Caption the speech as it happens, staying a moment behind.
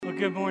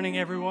Good morning,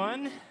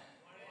 everyone.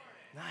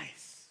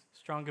 Nice.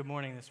 Strong good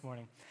morning this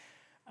morning.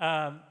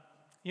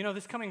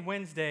 This coming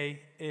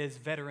Wednesday is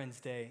Veterans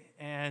Day,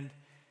 and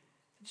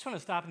I just want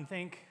to stop and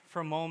think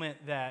for a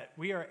moment that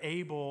we are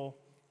able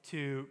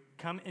to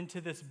come into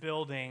this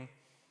building,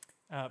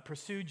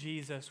 pursue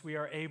Jesus. We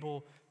are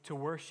able to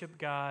worship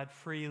God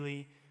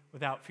freely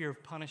without fear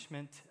of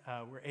punishment.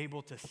 We're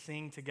able to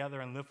sing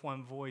together and lift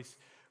one voice,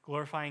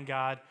 glorifying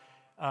God,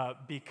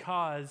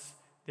 because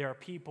there are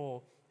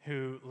people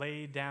who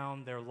laid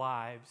down their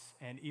lives,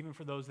 and even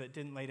for those that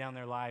didn't lay down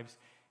their lives,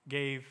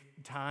 gave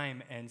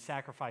time and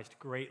sacrificed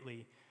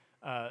greatly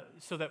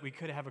so that we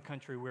could have a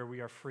country where we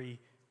are free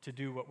to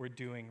do what we're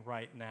doing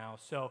right now.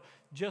 So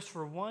just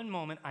for one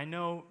moment, I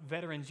know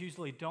veterans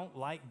usually don't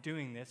like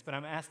doing this, but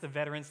I'm going to ask the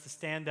veterans to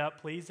stand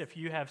up, please. If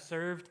you have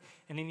served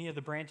in any of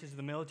the branches of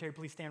the military,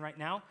 please stand right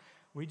now.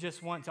 We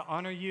just want to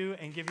honor you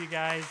and give you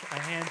guys a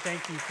hand.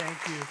 Thank you,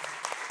 thank you,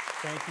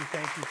 thank you,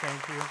 thank you,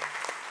 thank you.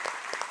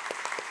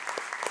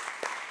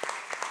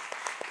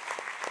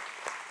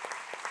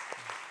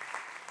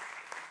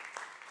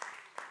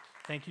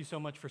 Thank you so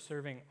much for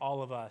serving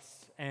all of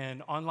us.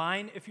 And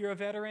online, if you're a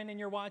veteran and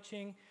you're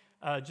watching,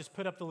 just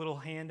put up the little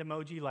hand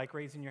emoji, like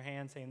raising your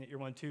hand, saying that you're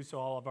one too, so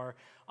all of our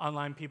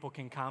online people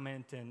can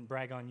comment and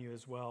brag on you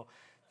as well.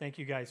 Thank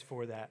you guys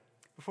for that.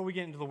 Before we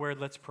get into the word,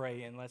 let's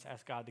pray and let's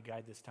ask God to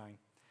guide this time.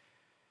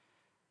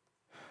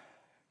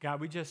 God,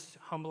 we just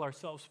humble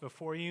ourselves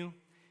before you.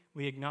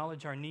 We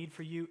acknowledge our need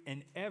for you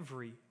in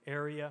every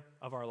area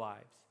of our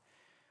lives.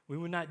 We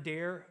would not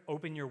dare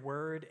open your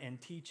word and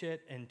teach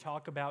it and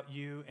talk about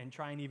you and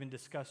try and even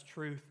discuss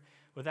truth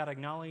without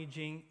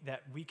acknowledging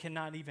that we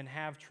cannot even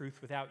have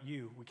truth without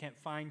you. We can't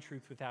find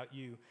truth without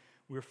you.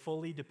 We're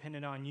fully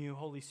dependent on you.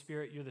 Holy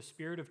Spirit, you're the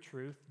Spirit of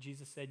truth.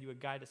 Jesus said you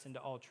would guide us into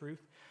all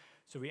truth.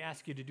 So we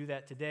ask you to do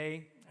that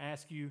today. I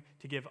ask you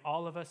to give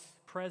all of us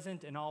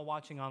present and all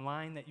watching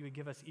online that you would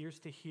give us ears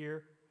to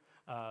hear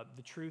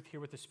the truth,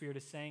 hear what the Spirit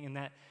is saying, and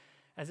that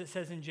as it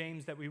says in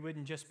James, that we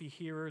wouldn't just be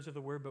hearers of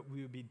the word, but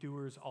we would be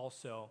doers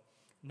also,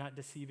 not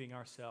deceiving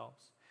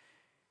ourselves.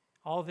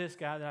 All this,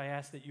 God, I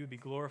ask that you would be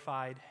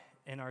glorified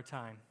in our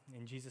time.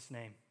 In Jesus'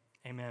 name,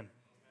 amen. Amen.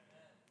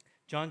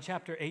 John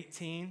chapter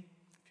 18.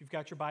 If you've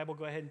got your Bible,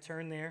 go ahead and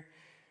turn there.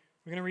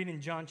 We're going to read in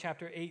John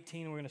chapter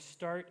 18. We're going to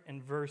start in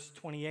verse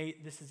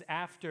 28. This is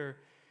after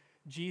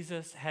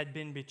Jesus had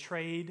been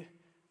betrayed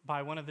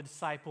by one of the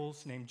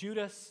disciples named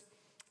Judas,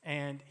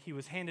 and he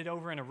was handed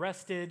over and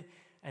arrested.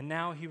 And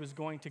now he was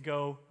going to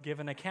go give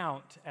an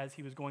account as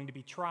he was going to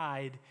be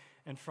tried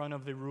in front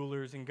of the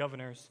rulers and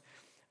governors.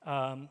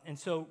 And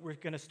so we're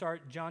going to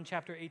start John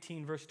chapter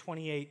 18, verse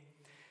 28.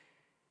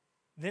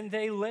 Then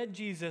they led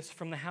Jesus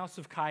from the house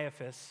of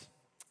Caiaphas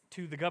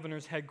to the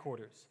governor's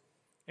headquarters.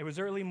 It was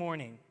early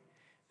morning.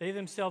 They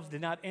themselves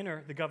did not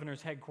enter the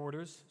governor's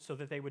headquarters so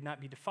that they would not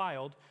be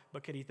defiled,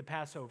 but could eat the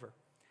Passover.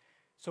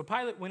 So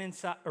Pilate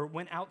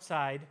went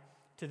outside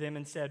to them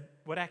and said,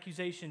 "What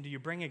accusation do you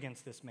bring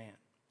against this man?"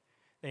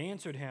 They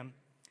answered him,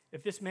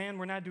 "If this man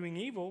were not doing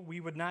evil, we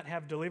would not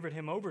have delivered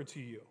him over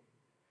to you."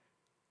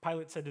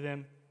 Pilate said to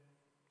them,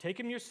 "Take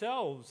him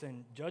yourselves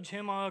and judge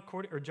him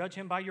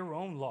by your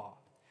own law."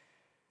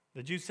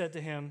 The Jews said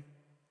to him,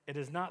 "It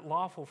is not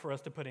lawful for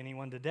us to put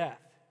anyone to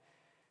death."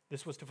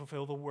 This was to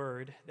fulfill the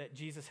word that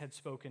Jesus had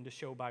spoken to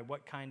show by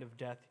what kind of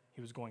death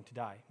he was going to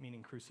die,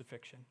 meaning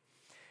crucifixion.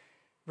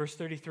 Verse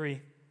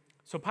 33,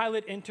 so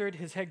Pilate entered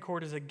his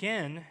headquarters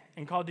again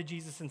and called to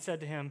Jesus and said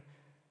to him,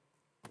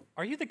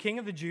 "Are you the king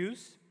of the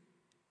Jews?"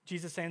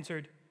 Jesus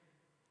answered,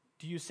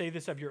 "Do you say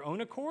this of your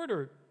own accord,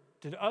 or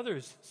did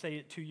others say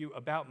it to you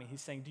about me?"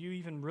 He's saying,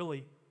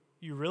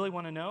 you really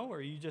want to know, or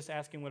are you just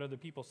asking what other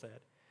people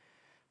said?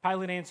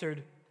 Pilate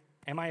answered,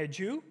 "Am I a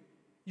Jew?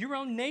 Your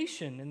own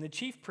nation and the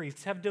chief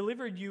priests have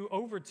delivered you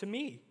over to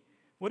me.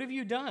 What have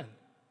you done?"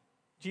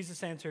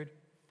 Jesus answered,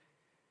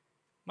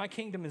 "My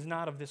kingdom is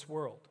not of this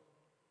world.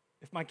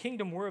 If my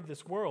kingdom were of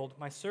this world,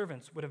 my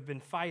servants would have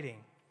been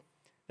fighting,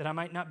 that I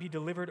might not be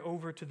delivered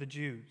over to the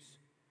Jews.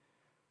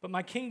 But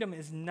my kingdom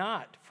is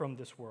not from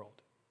this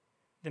world."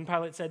 Then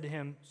Pilate said to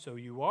him, "So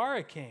you are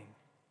a king?"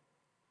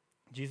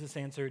 Jesus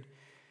answered,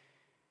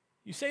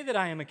 "You say that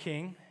I am a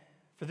king.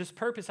 For this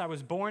purpose I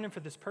was born, and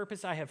for this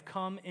purpose I have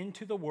come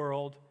into the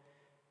world,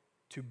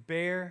 to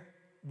bear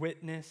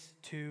witness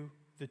to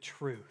the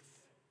truth.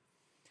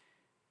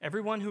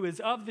 Everyone who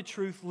is of the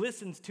truth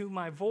listens to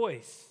my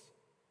voice."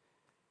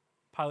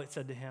 Pilate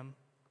said to him,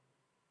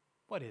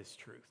 "What is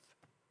truth?"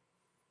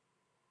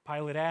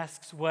 Pilate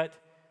asks what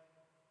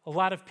a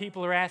lot of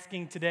people are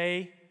asking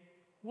today.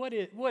 What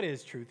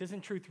is truth?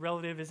 Isn't truth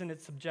relative? Isn't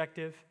it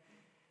subjective?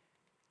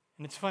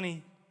 And it's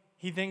funny,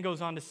 he then goes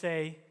on to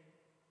say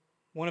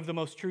one of the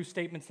most true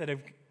statements that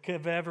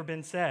have ever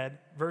been said.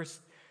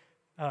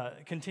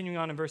 Continuing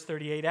on in verse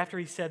 38, after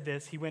he said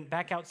this, he went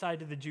back outside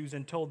to the Jews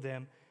and told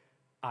them,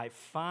 "I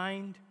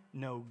find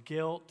no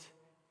guilt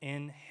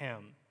in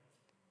him."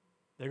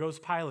 There goes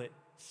Pilate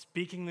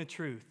speaking the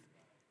truth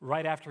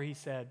right after he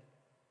said,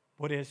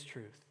 "What is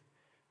truth?"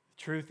 The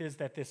truth is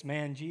that this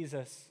man,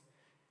 Jesus,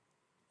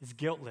 is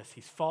guiltless,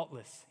 he's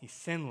faultless, he's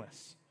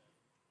sinless.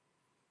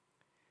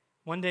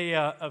 One day,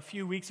 a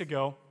few weeks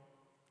ago,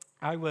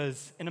 I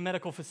was in a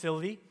medical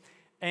facility,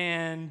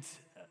 and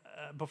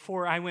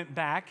before I went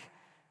back,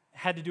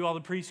 had to do all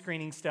the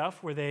pre-screening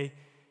stuff where they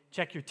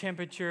check your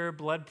temperature,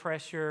 blood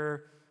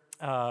pressure,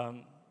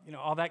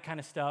 all that kind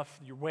of stuff,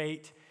 your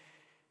weight.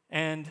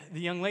 And the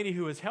young lady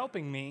who was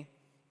helping me,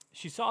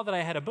 she saw that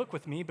I had a book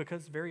with me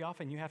because very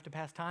often you have to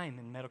pass time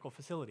in medical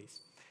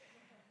facilities.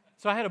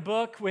 So I had a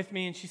book with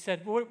me, and she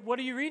said, what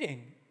are you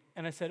reading?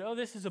 And I said,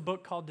 this is a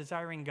book called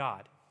Desiring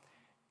God.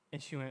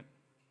 And she went,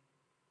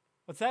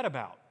 what's that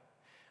about?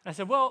 And I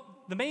said, well,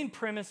 the main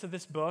premise of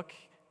this book,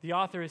 the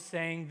author is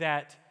saying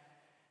that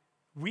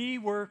we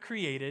were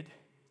created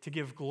to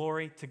give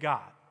glory to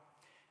God.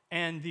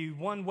 And the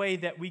one way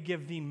that we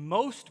give the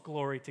most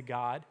glory to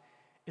God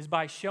is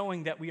by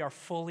showing that we are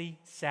fully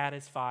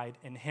satisfied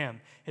in Him.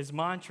 His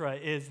mantra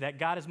is that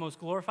God is most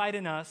glorified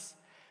in us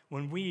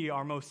when we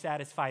are most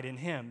satisfied in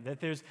Him. That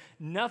there's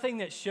nothing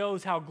that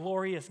shows how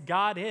glorious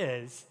God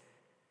is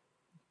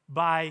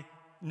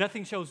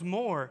nothing shows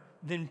more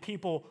than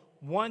people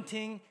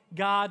wanting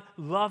God,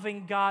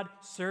 loving God,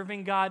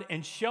 serving God,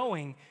 and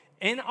showing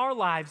in our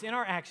lives, in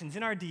our actions,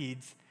 in our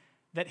deeds,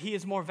 that He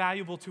is more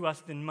valuable to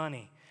us than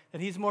money,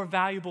 that He's more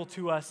valuable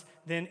to us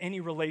than any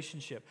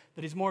relationship,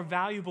 that He's more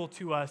valuable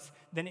to us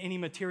than any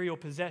material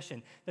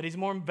possession, that He's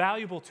more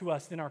valuable to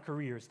us than our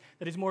careers,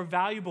 that He's more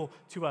valuable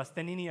to us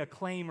than any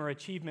acclaim or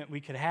achievement we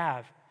could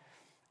have,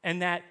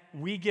 and that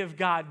we give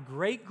God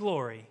great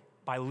glory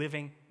by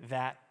living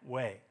that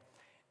way.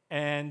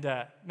 And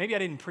maybe I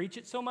didn't preach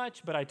it so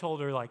much, but I told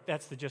her,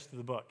 that's the gist of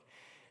the book.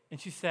 And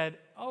she said,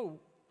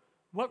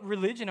 what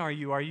religion are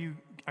you? Are you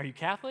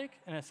Catholic?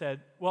 And I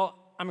said, well,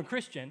 I'm a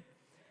Christian.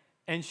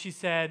 And she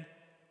said,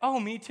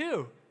 me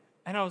too.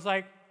 And I was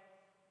like,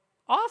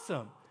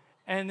 awesome.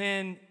 And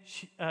then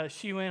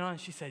she went on,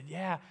 she said,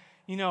 yeah,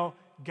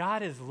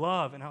 God is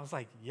love. And I was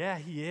like, yeah,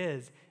 He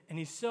is. And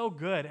He's so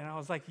good. And I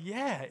was like,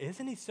 yeah,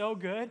 isn't He so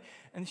good?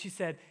 And she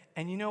said,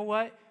 and you know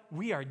what?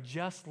 We are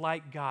just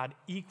like God,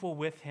 equal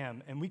with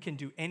Him, and we can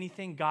do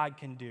anything God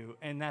can do.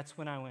 And that's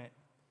when I went,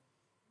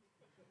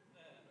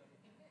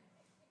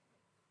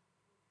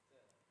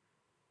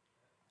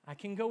 I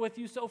can go with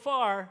you so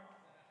far,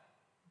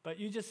 but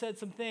you just said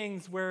some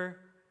things where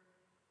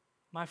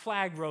my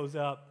flag rose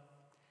up.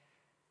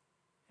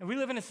 And we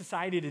live in a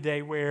society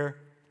today where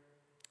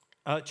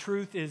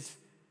truth is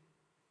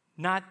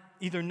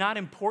either not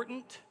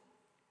important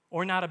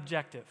or not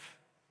objective.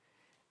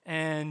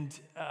 And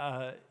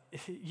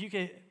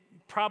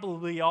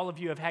probably all of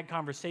you have had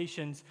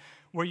conversations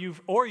where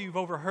you've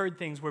overheard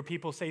things where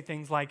people say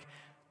things like,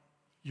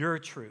 your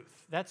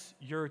truth, that's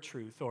your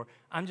truth, or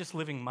I'm just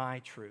living my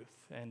truth.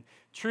 And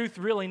truth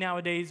really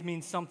nowadays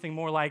means something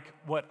more like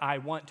what I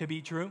want to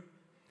be true,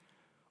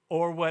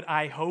 or what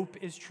I hope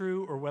is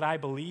true, or what I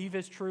believe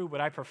is true,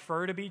 what I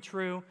prefer to be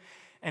true.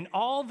 And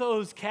all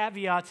those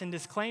caveats and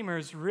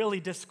disclaimers really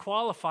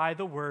disqualify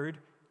the word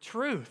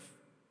truth.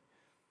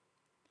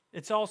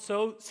 It's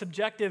also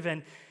subjective,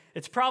 and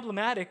it's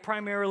problematic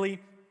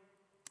primarily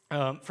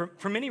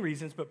for many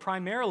reasons, but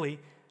primarily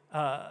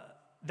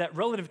that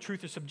relative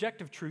truth or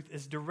subjective truth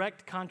is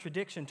direct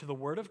contradiction to the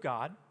Word of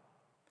God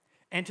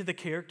and to the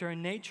character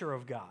and nature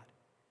of God.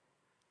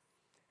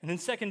 And then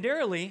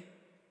secondarily,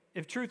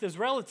 if truth is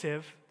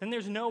relative, then there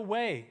is no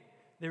way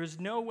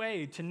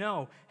to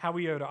know how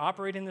we are to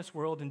operate in this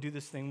world and do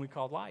this thing we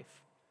call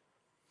life.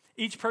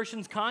 Each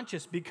person's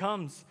conscience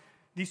becomes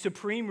the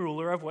supreme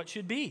ruler of what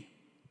should be.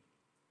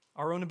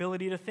 Our own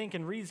ability to think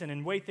and reason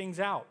and weigh things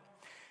out.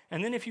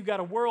 And then if you've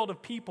got a world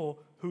of people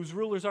whose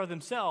rulers are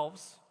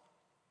themselves,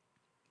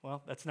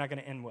 well, that's not going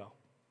to end well.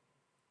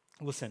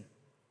 Listen,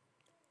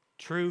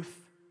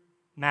 truth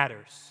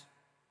matters.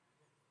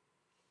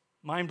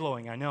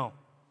 Mind-blowing, I know.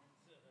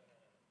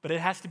 But it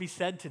has to be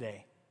said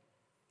today.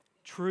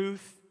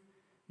 Truth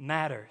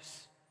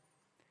matters.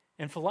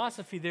 In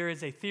philosophy, there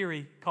is a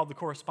theory called the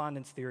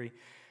correspondence theory,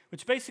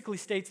 which basically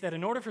states that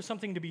in order for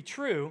something to be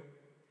true,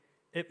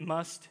 it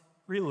must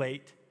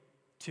relate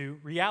to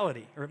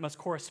reality, or it must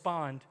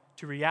correspond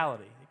to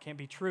reality. It can't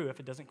be true if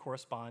it doesn't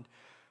correspond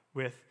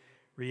with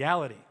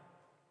reality.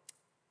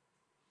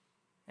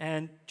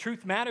 And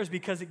truth matters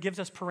because it gives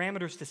us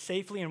parameters to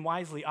safely and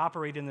wisely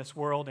operate in this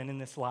world and in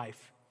this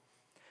life.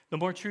 The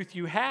more truth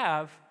you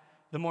have,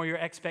 the more your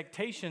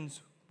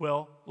expectations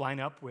will line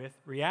up with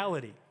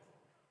reality.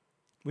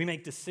 We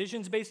make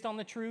decisions based on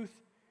the truth.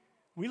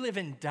 We live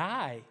and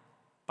die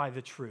by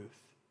the truth.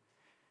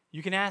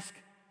 You can ask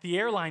the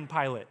airline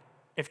pilot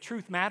if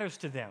truth matters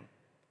to them,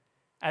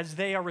 as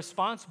they are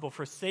responsible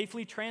for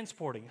safely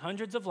transporting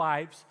hundreds of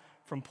lives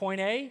from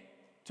point A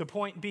to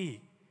point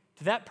B.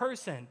 To that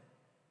person,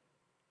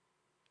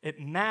 it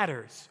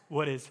matters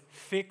what is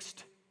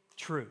fixed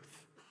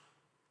truth.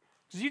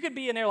 Because you could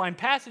be an airline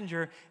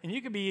passenger and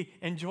you could be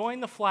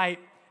enjoying the flight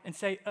and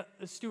say,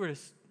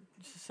 stewardess,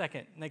 just a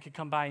second. And they could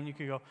come by and you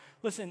could go,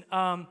 listen,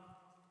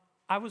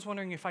 I was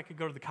wondering if I could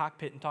go to the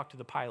cockpit and talk to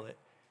the pilot.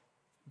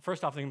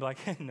 First off, they're going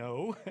to be like,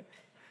 no.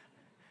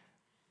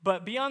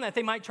 But beyond that,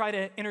 they might try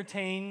to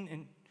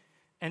entertain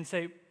and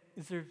say,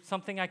 is there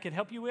something I could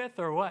help you with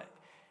or what?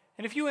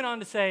 And if you went on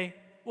to say,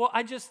 well,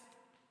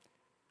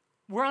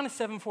 we're on a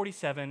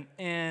 747,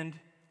 and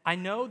I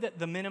know that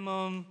the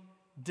minimum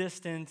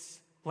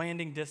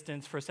landing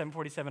distance for a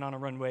 747 on a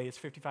runway is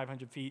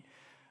 5,500 feet,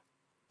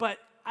 but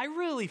I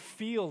really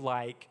feel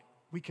like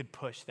we could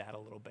push that a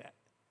little bit.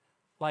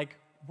 Like,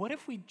 what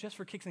if we, just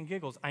for kicks and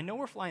giggles, I know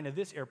we're flying to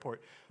this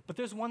airport, but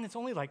there's one that's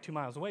only like 2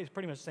 miles away. It's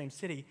pretty much the same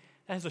city.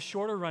 That has a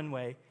shorter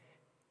runway.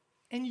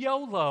 And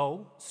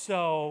YOLO,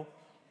 so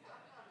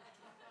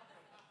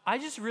I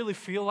just really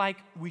feel like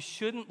we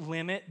shouldn't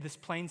limit this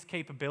plane's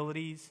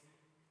capabilities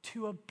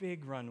to a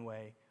big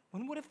runway.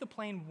 What if the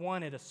plane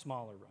wanted a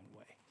smaller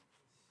runway?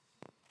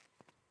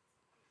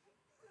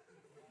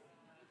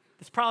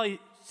 It's probably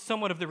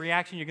somewhat of the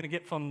reaction you're going to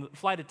get from the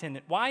flight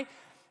attendant. Why?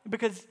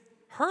 Because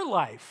her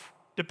life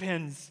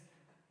depends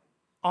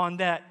on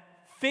that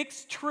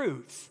fixed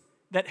truths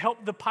that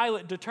help the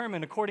pilot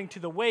determine according to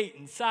the weight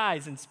and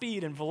size and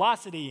speed and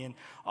velocity and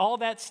all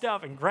that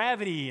stuff and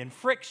gravity and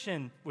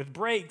friction with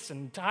brakes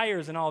and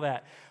tires and all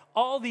that.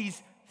 All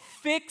these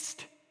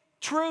fixed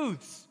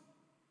truths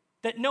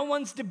that no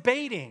one's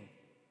debating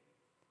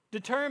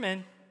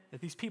determine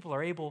that these people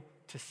are able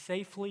to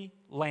safely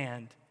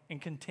land and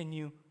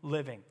continue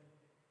living.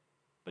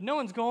 But no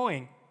one's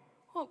going,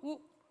 well,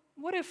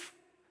 what if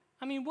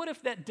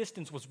that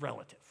distance was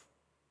relative?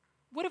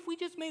 What if we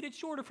just made it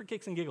shorter for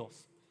kicks and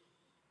giggles?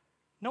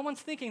 No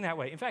one's thinking that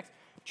way. In fact,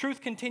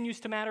 truth continues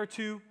to matter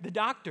to the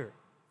doctor.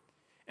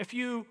 If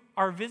you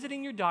are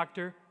visiting your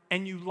doctor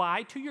and you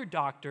lie to your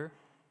doctor,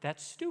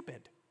 that's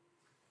stupid.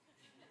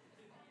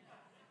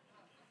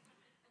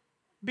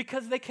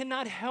 Because they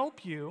cannot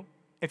help you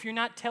if you're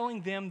not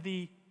telling them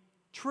the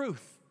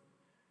truth.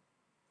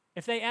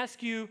 If they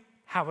ask you,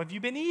 how have you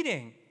been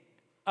eating?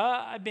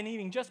 I've been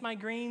eating just my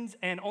greens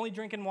and only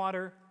drinking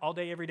water all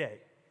day, every day.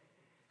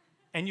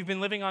 And you've been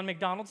living on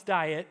McDonald's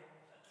diet,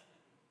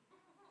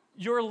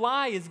 your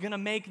lie is going to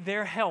make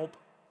their help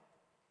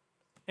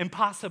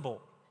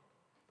impossible.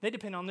 They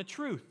depend on the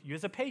truth. You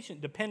as a patient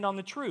depend on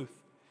the truth.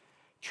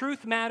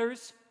 Truth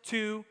matters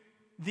to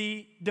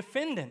the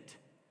defendant.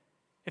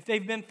 If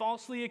they've been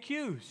falsely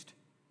accused,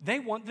 they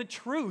want the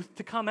truth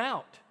to come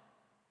out.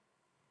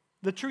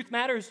 The truth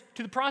matters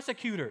to the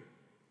prosecutor.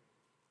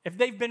 If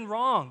they've been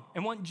wrong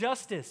and want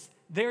justice,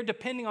 they're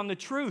depending on the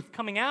truth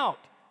coming out.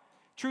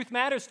 Truth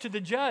matters to the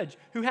judge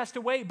who has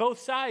to weigh both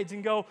sides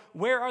and go,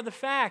 where are the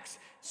facts?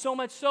 So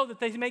much so that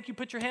they make you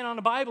put your hand on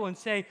a Bible and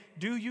say,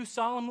 do you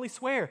solemnly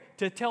swear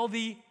to tell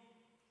the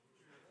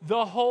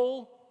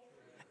whole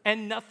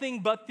and nothing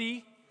but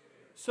the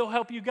so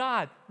help you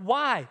God?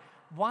 Why?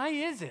 Why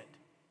is it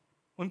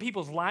when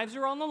people's lives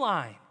are on the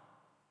line,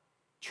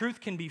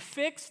 truth can be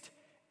fixed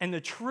and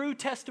the true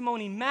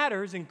testimony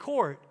matters in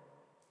court,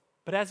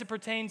 but as it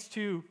pertains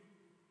to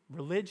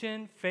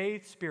religion,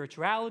 faith,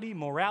 spirituality,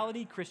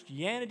 morality,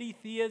 Christianity,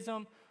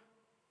 theism,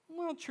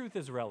 well, truth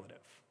is relative.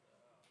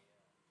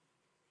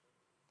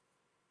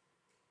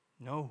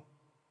 No,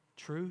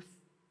 truth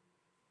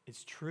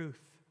is truth.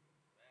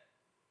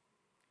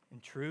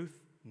 And truth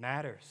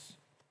matters.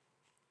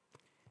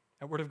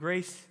 At Word of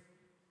Grace,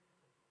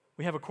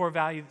 we have a core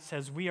value that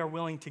says we are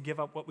willing to give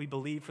up what we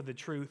believe for the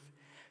truth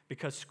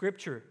because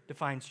Scripture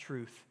defines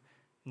truth,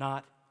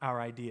 not our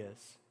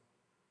ideas.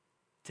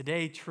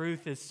 Today,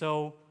 truth is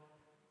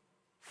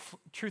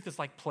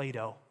like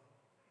Play-Doh.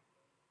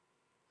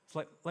 It's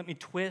like, let me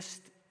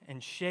twist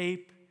and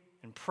shape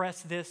and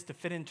press this to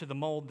fit into the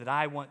mold that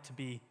I want to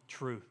be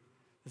truth.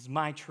 This is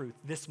my truth,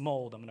 this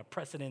mold. I'm going to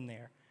press it in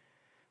there.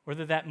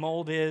 Whether that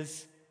mold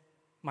is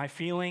my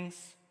feelings,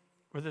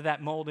 whether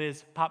that mold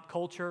is pop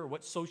culture or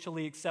what's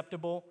socially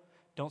acceptable,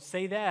 don't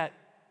say that.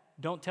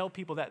 Don't tell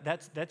people that.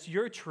 That's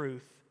your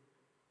truth.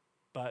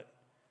 But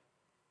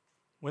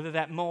whether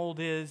that mold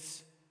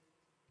is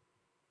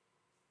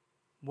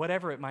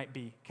whatever it might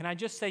be, can I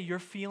just say your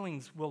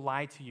feelings will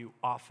lie to you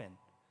often?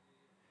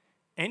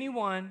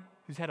 Anyone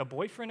who's had a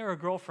boyfriend or a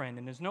girlfriend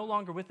and is no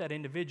longer with that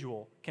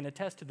individual can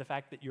attest to the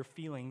fact that your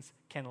feelings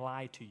can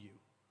lie to you.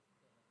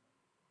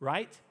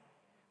 Right?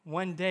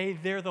 One day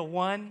they're the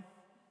one,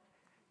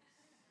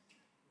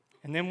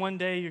 and then one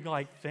day you're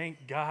like,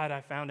 thank God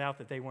I found out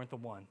that they weren't the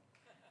one.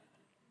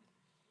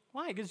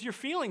 Why? Because your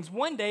feelings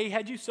one day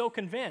had you so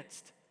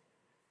convinced.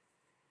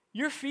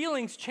 Your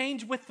feelings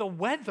change with the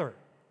weather,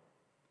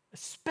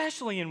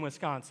 especially in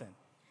Wisconsin.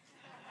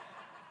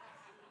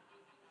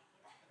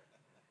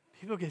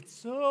 People get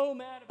so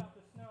mad about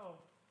the snow.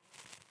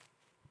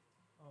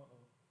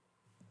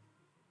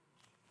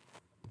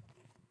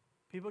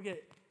 People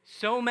get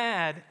so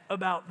mad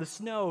about the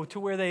snow to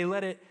where they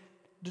let it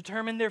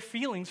determine their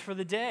feelings for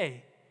the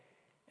day.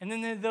 And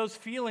then those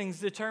feelings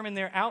determine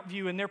their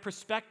outview and their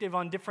perspective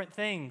on different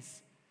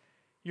things.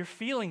 Your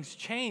feelings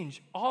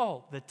change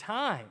all the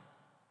time.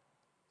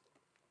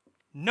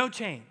 No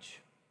change.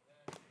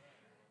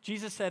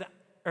 Jesus said,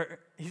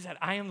 he said,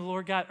 I am the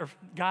Lord God, or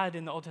God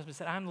in the Old Testament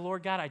said, I am the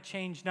Lord God, I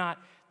change not.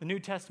 The New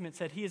Testament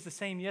said, he is the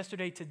same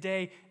yesterday,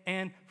 today,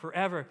 and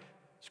forever.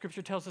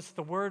 Scripture tells us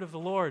the word of the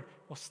Lord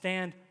will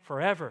stand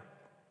forever.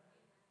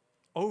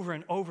 Over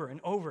and over and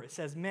over, it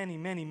says many,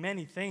 many,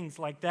 many things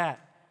like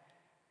that.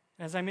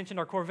 And as I mentioned,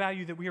 our core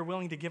value that we are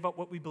willing to give up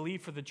what we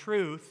believe for the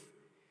truth,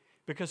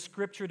 because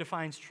Scripture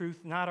defines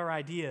truth, not our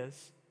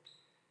ideas.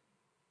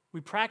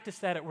 We practice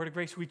that at Word of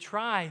Grace. We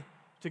try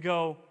to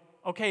go,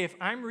 okay, if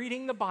I'm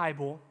reading the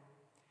Bible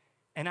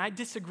and I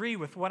disagree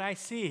with what I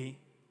see,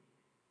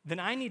 then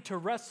I need to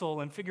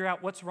wrestle and figure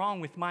out what's wrong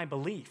with my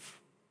belief.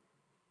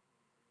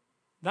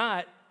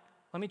 Not,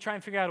 let me try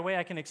and figure out a way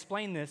I can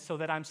explain this so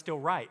that I'm still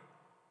right.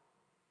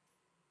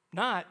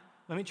 Not,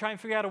 let me try and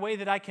figure out a way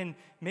that I can,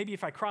 maybe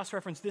if I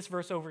cross-reference this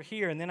verse over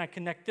here and then I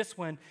connect this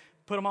one,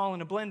 put them all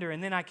in a blender,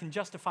 and then I can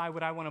justify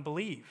what I want to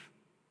believe.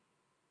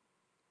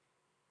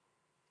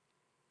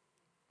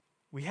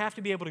 We have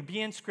to be able to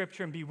be in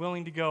Scripture and be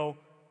willing to go,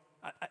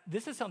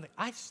 this is something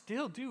I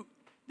still do.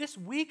 This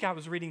week I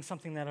was reading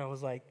something that I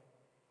was like,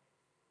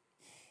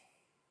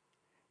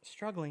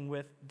 struggling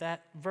with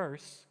that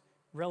verse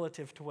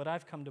relative to what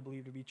I've come to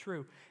believe to be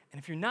true.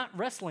 And if you're not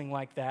wrestling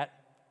like that,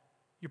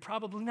 you're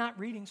probably not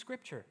reading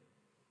Scripture.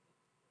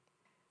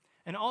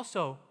 And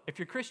also, if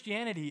your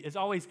Christianity is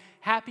always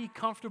happy,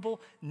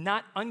 comfortable,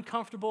 not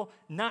uncomfortable,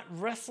 not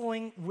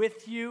wrestling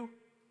with you,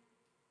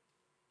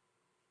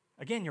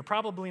 again, you're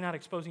probably not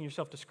exposing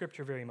yourself to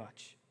Scripture very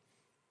much.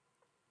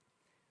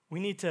 We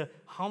need to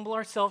humble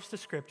ourselves to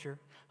Scripture,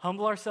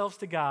 humble ourselves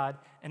to God,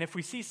 and if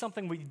we see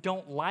something we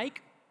don't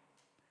like,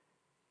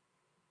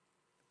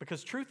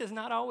 because truth is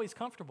not always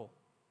comfortable.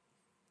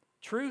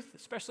 Truth,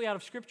 especially out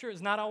of Scripture,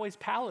 is not always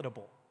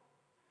palatable.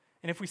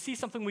 And if we see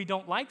something we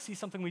don't like, see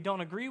something we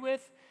don't agree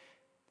with,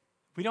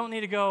 we don't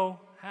need to go,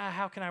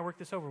 how can I work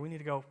this over? We need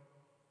to go,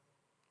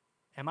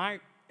 am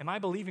I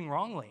believing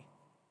wrongly?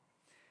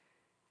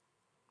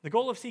 The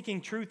goal of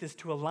seeking truth is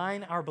to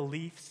align our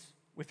beliefs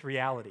with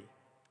reality.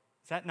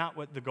 Is that not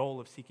what the goal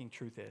of seeking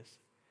truth is?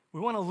 We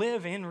want to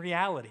live in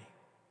reality.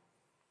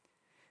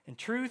 And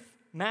truth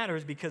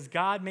matters because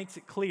God makes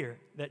it clear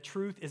that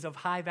truth is of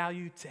high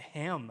value to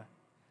Him.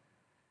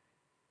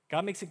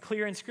 God makes it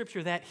clear in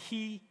Scripture that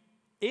He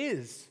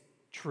is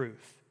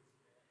truth,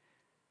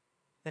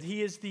 that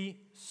He is the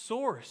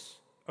source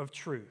of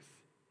truth,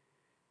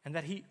 and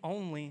that He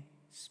only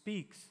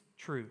speaks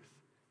truth,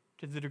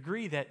 to the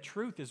degree that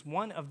truth is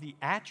one of the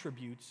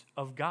attributes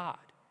of God.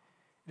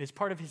 It is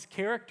part of His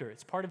character.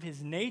 It's part of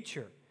His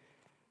nature.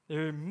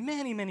 There are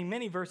many, many,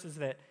 many verses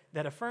that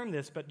affirm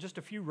this, but just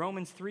a few.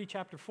 Romans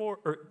chapter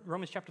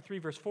 3,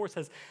 verse 4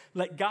 says,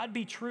 "Let God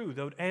be true,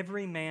 though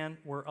every man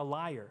were a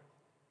liar,"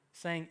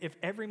 saying, if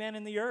every man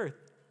in the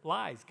earth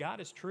lies, God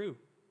is true.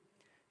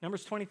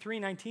 Numbers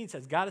 23:19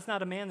 says, "God is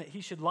not a man that He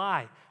should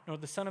lie, nor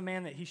the Son of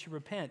Man that He should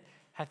repent.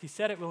 Hath He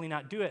said it, will He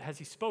not do it? Has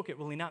He spoke it,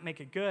 will He not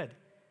make it good?"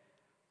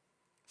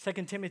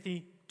 2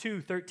 Timothy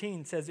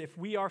 2:13 says, "If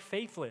we are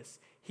faithless,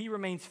 He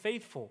remains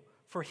faithful,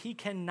 for He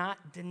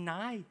cannot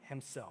deny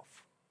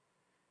Himself."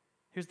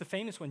 Here's the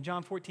famous one,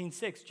 John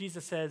 14:6.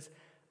 Jesus says,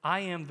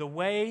 "I am the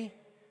way,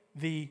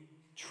 the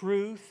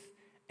truth,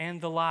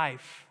 and the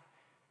life.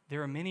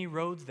 There are many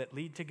roads that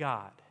lead to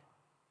God."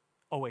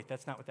 Oh, wait,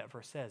 that's not what that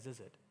verse says, is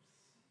it?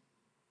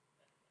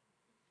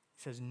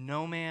 It says,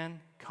 "No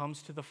man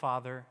comes to the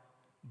Father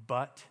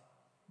but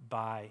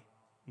by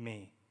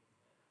me."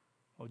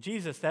 Well,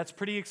 Jesus, that's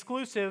pretty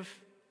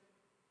exclusive.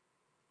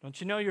 Don't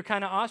you know you're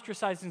kind of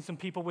ostracizing some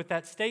people with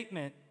that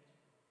statement?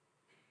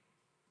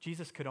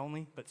 Jesus could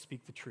only but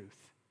speak the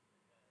truth.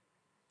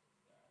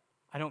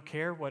 I don't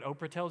care what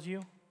Oprah tells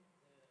you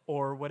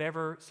or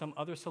whatever some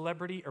other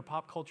celebrity or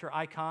pop culture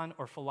icon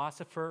or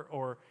philosopher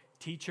or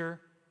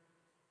teacher,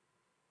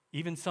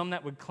 even some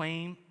that would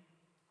claim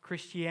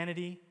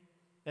Christianity,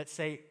 that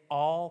say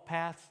all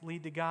paths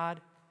lead to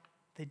God,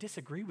 they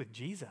disagree with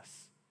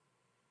Jesus.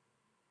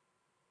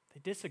 They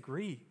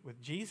disagree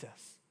with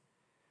Jesus.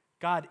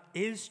 God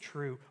is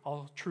true.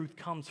 All truth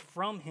comes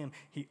from Him.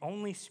 He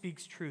only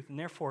speaks truth, and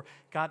therefore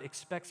God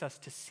expects us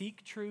to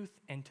seek truth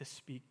and to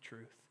speak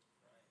truth.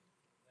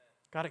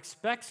 God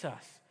expects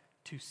us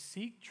to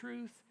seek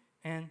truth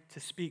and to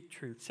speak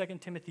truth.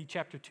 2 Timothy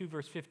chapter 2,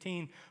 verse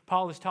 15,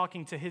 Paul is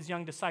talking to his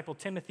young disciple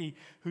Timothy,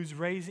 he's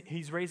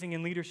raising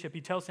in leadership.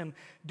 He tells him,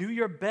 "Do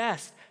your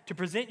best to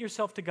present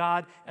yourself to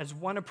God as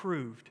one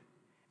approved,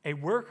 a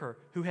worker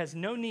who has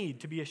no need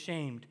to be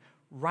ashamed,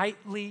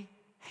 rightly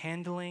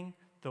handling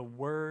the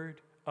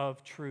word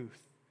of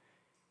truth."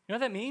 You know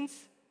what that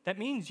means? That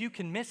means you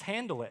can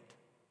mishandle it.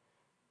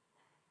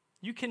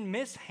 You can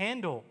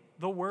mishandle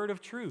the word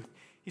of truth.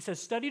 He says,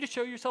 study to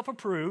show yourself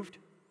approved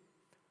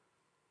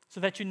so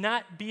that you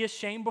not be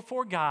ashamed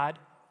before God,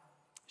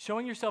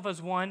 showing yourself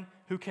as one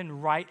who can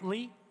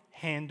rightly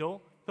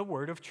handle the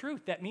word of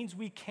truth. That means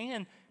we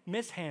can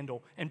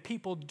mishandle, and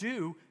people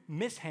do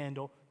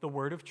mishandle the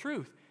word of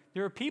truth.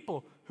 There are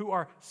people who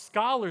are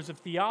scholars of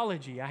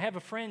theology. I have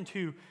a friend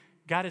who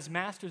got his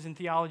master's in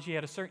theology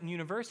at a certain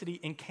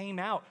university and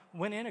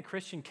went in a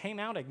Christian, came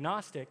out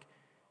agnostic.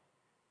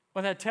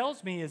 What that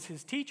tells me is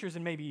his teachers,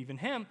 and maybe even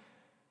him,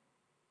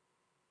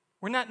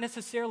 were not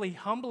necessarily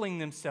humbling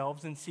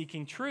themselves and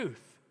seeking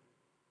truth.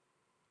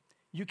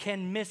 You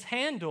can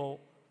mishandle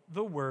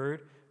the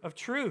word of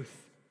truth.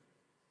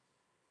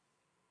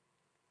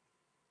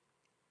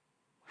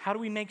 How do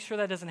we make sure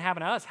that doesn't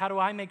happen to us? How do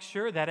I make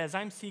sure that as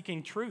I'm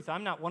seeking truth,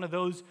 I'm not one of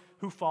those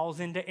who falls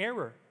into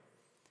error?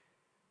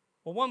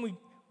 Well, one,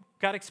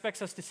 God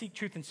expects us to seek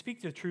truth and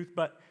speak the truth,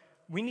 but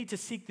we need to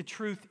seek the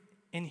truth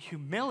in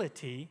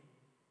humility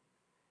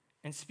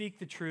and speak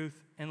the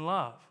truth in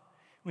love.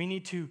 We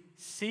need to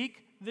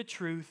seek the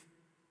truth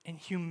in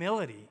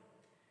humility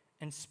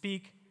and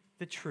speak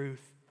the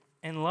truth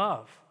in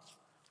love.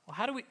 Well,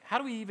 how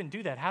do we even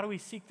do that? How do we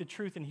seek the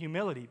truth in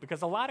humility?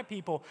 Because a lot of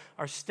people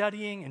are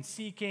studying and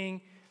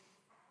seeking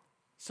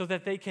so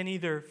that they can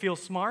either feel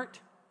smart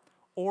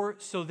or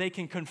so they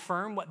can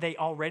confirm what they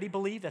already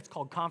believe. That's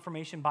called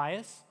confirmation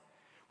bias,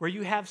 where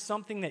you have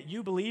something that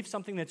you believe,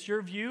 something that's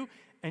your view,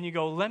 and you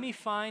go, let me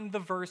find the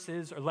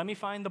verses, or let me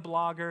find the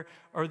blogger,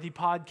 or the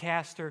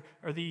podcaster,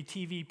 or the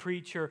TV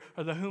preacher,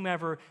 or the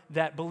whomever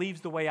that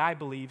believes the way I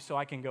believe, so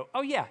I can go,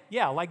 oh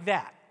yeah, like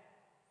that.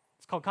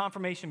 It's called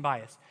confirmation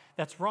bias.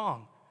 That's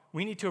wrong.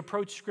 We need to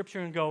approach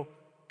Scripture and go,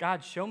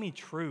 God, show me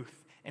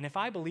truth. And if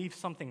I believe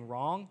something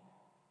wrong,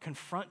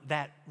 confront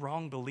that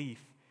wrong belief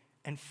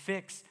and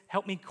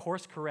help me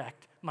course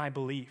correct my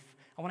belief.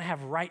 I want to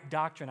have right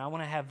doctrine. I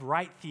want to have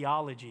right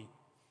theology.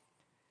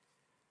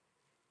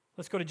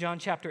 Let's go to John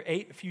chapter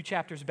 8, a few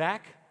chapters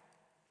back.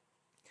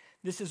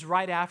 This is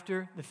right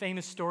after the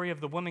famous story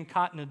of the woman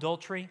caught in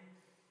adultery.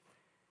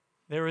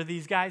 There were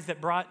these guys that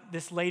brought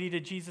this lady to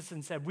Jesus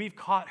and said, we've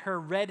caught her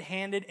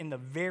red-handed in the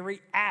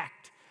very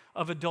act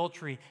of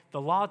adultery. The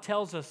law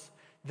tells us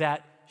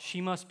that she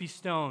must be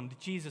stoned.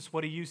 Jesus,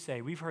 what do you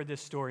say? We've heard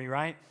this story,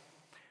 right?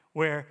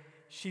 Where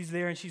she's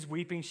there and she's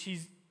weeping.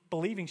 She's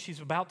believing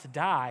she's about to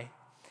die.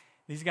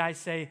 These guys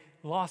say,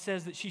 the law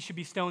says that she should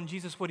be stoned.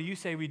 Jesus, what do you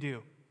say we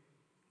do?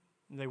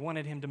 And they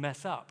wanted him to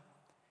mess up.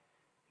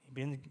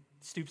 He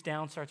stoops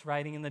down, starts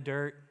writing in the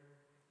dirt.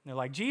 And they're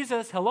like,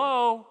 Jesus,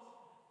 hello?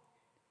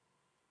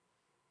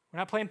 We're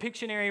not playing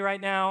Pictionary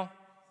right now.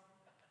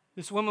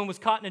 This woman was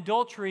caught in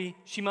adultery.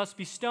 She must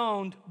be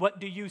stoned. What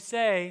do you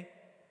say?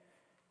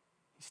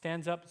 He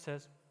stands up and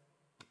says,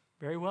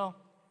 very well.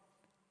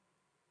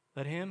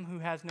 Let him who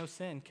has no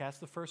sin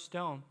cast the first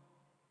stone.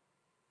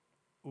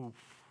 Oof.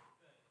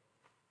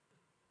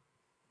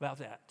 About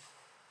that.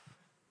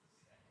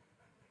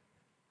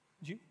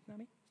 Did you? Not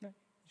me? No,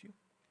 did you?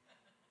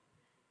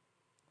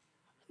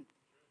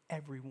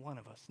 Every one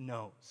of us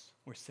knows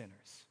we're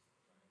sinners.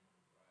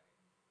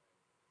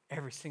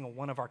 Every single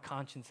one of our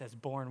conscience has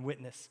borne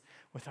witness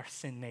with our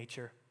sin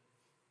nature.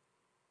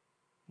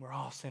 We're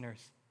all sinners.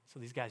 So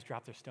these guys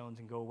drop their stones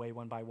and go away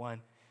one by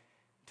one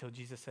until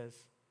Jesus says,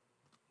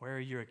 where are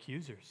your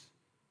accusers?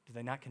 Do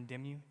they not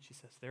condemn you? She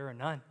says, there are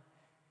none.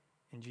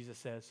 And Jesus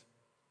says,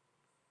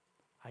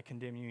 I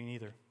condemn you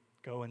neither.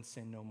 Go and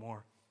sin no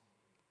more.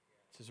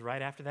 This is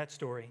right after that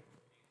story.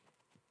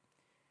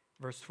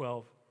 Verse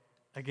 12.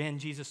 Again,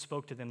 Jesus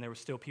spoke to them. There were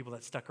still people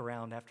that stuck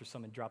around after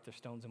some had dropped their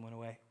stones and went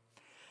away.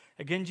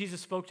 Again, Jesus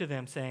spoke to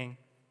them, saying,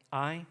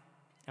 I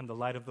am the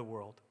light of the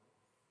world.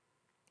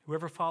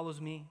 Whoever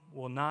follows me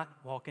will not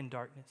walk in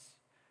darkness,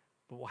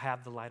 but will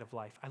have the light of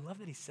life. I love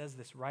that he says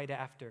this right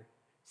after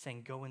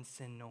saying, go and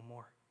sin no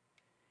more.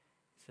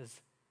 He says,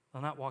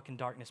 they'll not walk in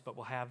darkness, but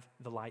will have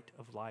the light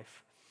of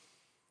life.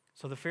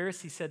 So the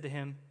Pharisee said to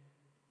him,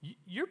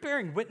 you're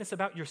bearing witness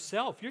about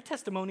yourself. Your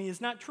testimony is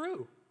not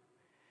true.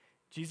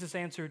 Jesus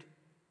answered,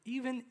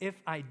 even if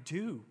I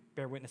do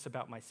bear witness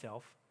about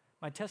myself,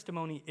 my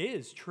testimony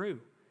is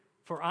true,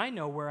 for I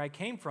know where I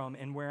came from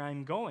and where I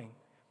am going,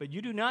 but you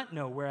do not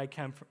know where I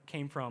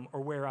came from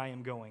or where I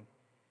am going.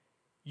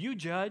 You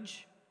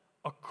judge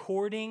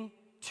according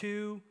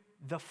to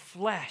the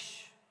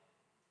flesh.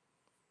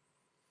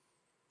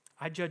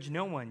 I judge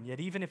no one, yet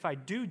even if I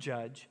do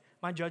judge,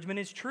 my judgment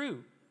is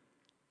true.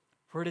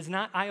 For it is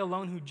not I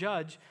alone who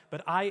judge,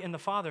 but I and the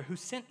Father who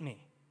sent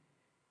me.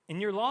 In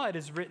your law it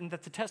is written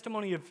that the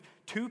testimony of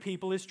two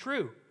people is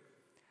true.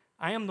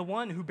 I am the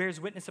one who bears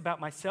witness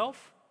about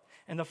myself,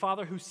 and the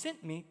Father who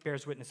sent me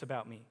bears witness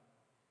about me.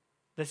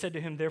 They said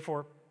to him,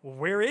 therefore, well,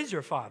 where is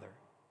your Father?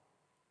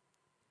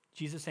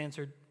 Jesus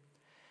answered,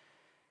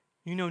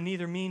 you know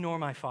neither me nor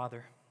my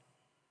Father.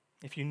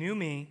 If you knew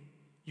me,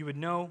 you would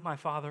know my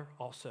Father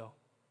also.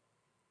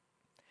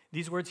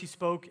 These words he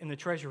spoke in the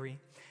treasury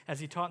as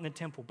he taught in the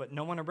temple, but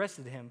no one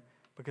arrested him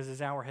because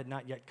his hour had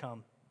not yet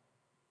come.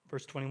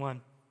 Verse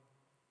 21.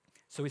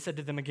 So he said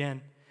to them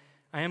again,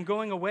 I am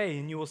going away,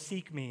 and you will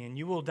seek me, and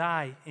you will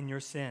die in your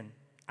sin.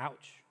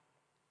 Ouch.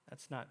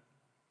 That's not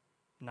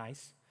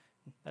nice.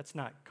 That's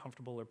not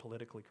comfortable or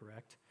politically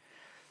correct.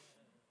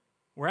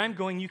 Where I'm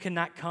going, you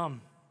cannot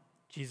come,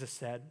 Jesus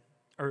said.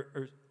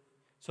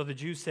 So the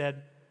Jews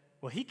said,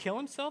 will he kill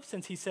himself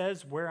since he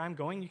says, where I'm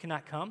going, you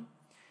cannot come? And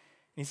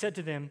he said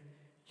to them,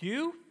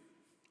 you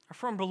are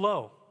from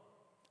below.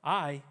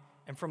 I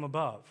am from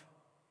above.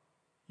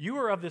 You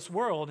are of this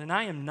world, and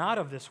I am not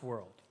of this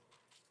world.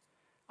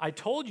 I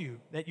told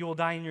you that you will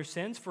die in your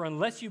sins, for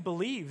unless you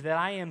believe that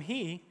I am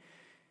he,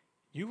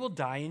 you will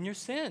die in your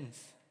sins.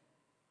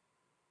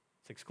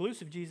 It's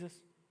exclusive, Jesus.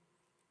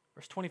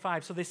 Verse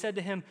 25, so they said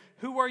to him,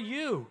 "Who are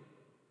you?"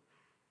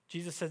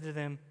 Jesus said to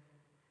them,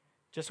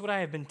 "Just what I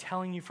have been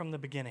telling you from the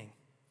beginning.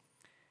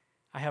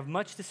 I have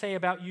much to say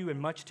about you and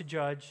much to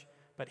judge,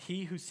 but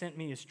he who sent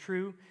me is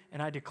true,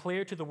 and I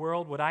declare to the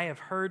world what I have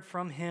heard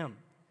from him."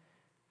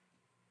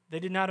 They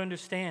did not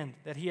understand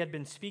that he had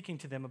been speaking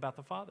to them about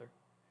the Father.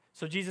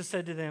 So Jesus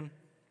said to them,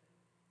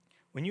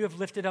 "When you have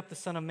lifted up the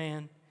Son of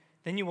Man,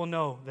 then you will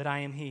know that I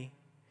am he,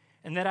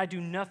 and that I do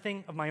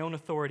nothing of my own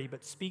authority,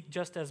 but speak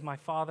just as my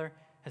Father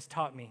has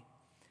taught me.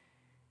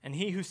 And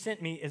he who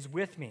sent me is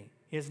with me.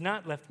 He has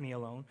not left me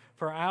alone,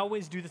 for I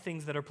always do the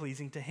things that are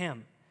pleasing to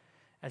him."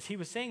 As he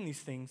was saying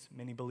these things,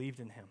 many believed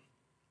in him.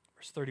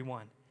 Verse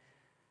 31.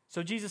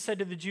 So Jesus said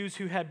to the Jews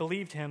who had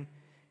believed him,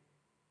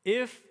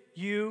 "If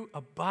you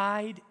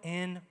abide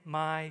in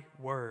my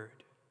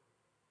word,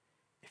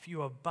 if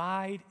you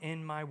abide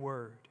in my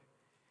word,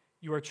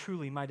 you are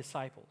truly my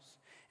disciples,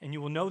 and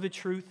you will know the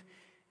truth,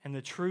 and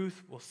the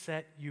truth will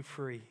set you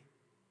free."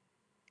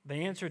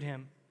 They answered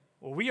him,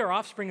 "Well, we are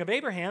offspring of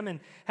Abraham and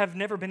have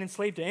never been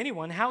enslaved to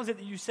anyone. How is it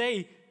that you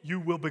say you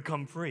will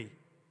become free?"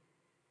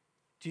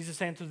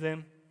 Jesus answered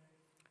them,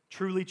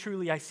 "Truly,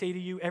 truly, I say to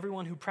you,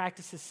 everyone who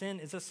practices sin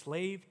is a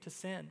slave to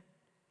sin."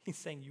 He's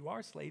saying you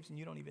are slaves and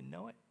you don't even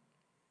know it.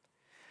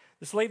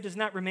 "The slave does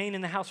not remain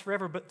in the house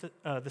forever, but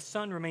the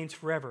son remains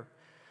forever.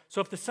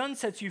 So if the son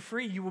sets you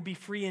free, you will be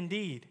free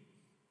indeed.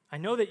 I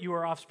know that you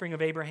are offspring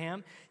of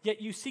Abraham, yet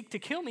you seek to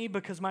kill me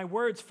because my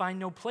words find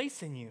no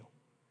place in you.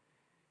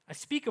 I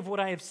speak of what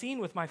I have seen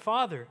with my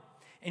father,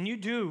 and you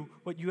do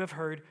what you have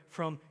heard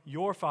from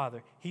your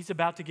father." He's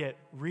about to get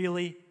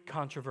really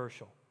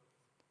controversial.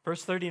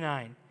 Verse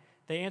 39,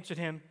 they answered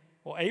him,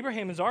 "Well,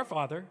 Abraham is our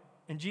father."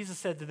 And Jesus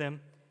said to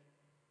them,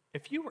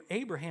 "If you were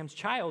Abraham's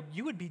child,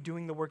 you would be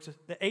doing the works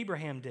that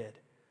Abraham did.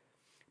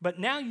 But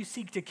now you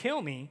seek to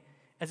kill me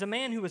as a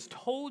man who has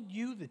told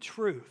you the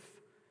truth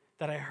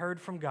that I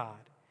heard from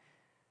God.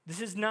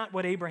 This is not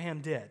what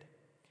Abraham did.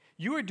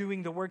 You are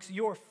doing the works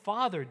your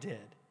father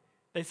did."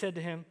 They said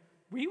to him,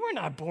 "We were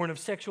not born of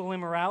sexual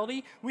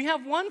immorality. We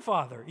have one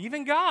Father,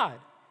 even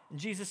God." And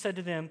Jesus said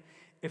to them,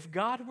 "If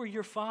God were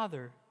your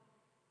Father,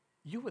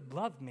 you would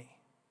love me.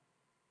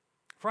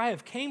 For I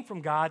have came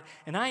from God,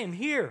 and I am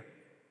here.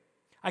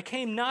 I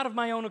came not of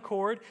my own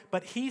accord,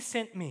 but he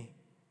sent me.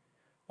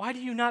 Why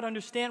do you not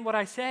understand what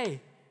I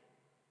say?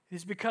 It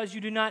is because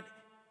you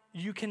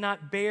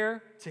cannot bear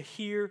to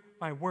hear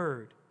my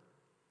word.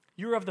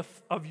 You are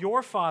of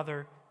your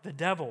father, the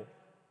devil."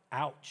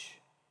 Ouch.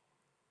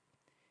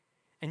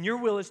 "And your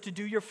will is to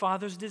do your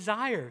father's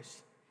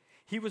desires.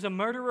 He was a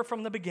murderer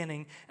from the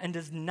beginning and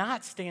does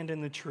not stand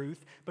in the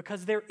truth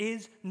because there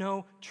is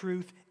no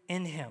truth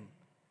in him.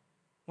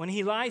 When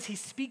he lies, he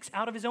speaks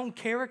out of his own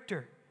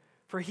character,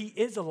 for he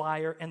is a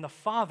liar and the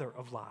father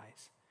of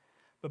lies.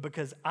 But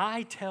because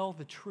I tell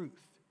the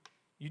truth,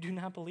 you do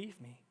not believe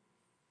me.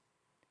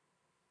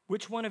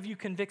 Which one of you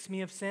convicts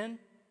me of sin?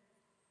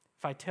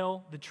 If I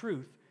tell the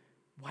truth,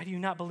 why do you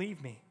not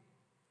believe me?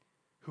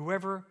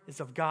 Whoever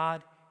is of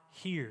God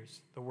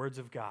hears the words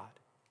of God.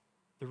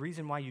 The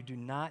reason why you do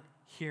not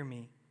hear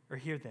me or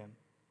hear them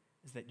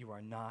is that you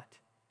are not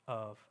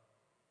of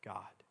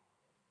God."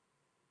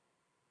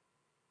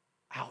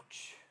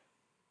 Ouch.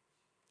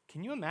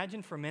 Can you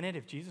imagine for a minute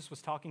if Jesus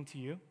was talking to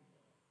you?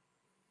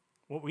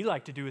 What we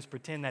like to do is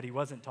pretend that he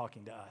wasn't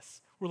talking to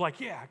us. We're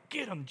like, "Yeah,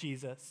 get him,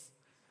 Jesus."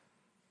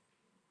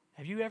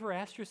 Have you ever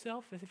asked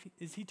yourself,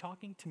 is he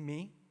talking to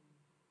me?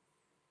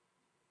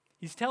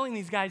 He's telling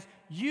these guys,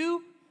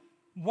 you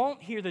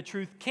won't hear the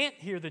truth, can't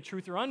hear the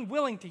truth, or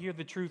unwilling to hear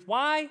the truth.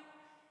 Why?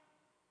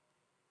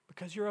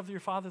 Because you're of your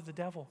father, the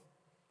devil.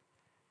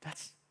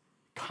 That's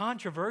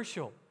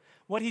controversial.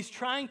 What he's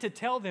trying to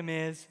tell them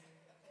is,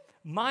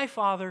 my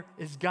father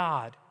is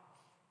God.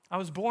 I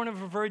was born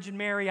of a Virgin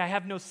Mary. I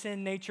have no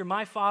sin nature.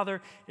 My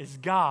father is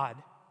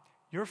God.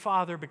 Your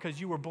father,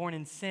 because you were born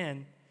in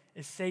sin,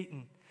 is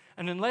Satan.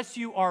 And unless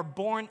you are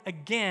born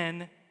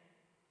again,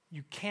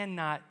 you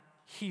cannot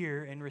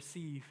hear and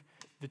receive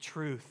the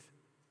truth.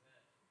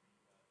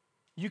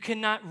 You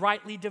cannot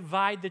rightly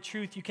divide the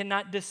truth. You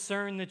cannot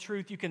discern the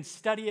truth. You can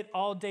study it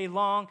all day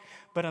long,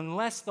 but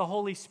unless the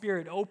Holy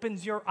Spirit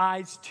opens your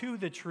eyes to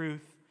the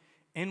truth,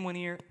 in one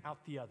ear,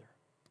 out the other.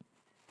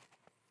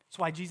 That's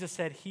why Jesus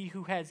said, "He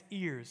who has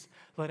ears,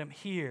 let him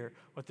hear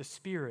what the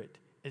Spirit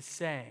is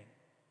saying."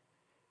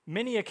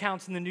 Many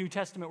accounts in the New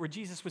Testament where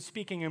Jesus was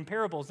speaking in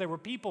parables, there were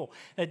people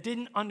that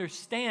didn't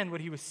understand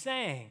what he was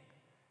saying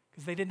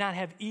because they did not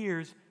have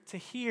ears to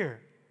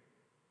hear.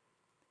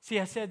 See,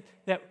 I said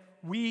that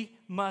we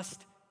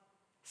must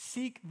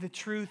seek the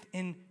truth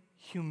in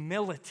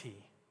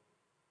humility.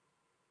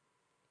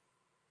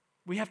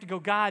 We have to go,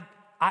 "God,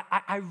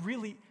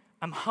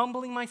 I'm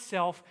humbling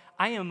myself.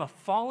 I am a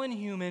fallen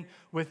human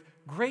with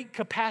great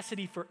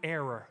capacity for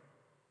error.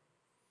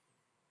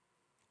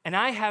 And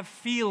I have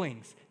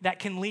feelings that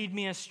can lead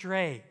me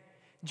astray."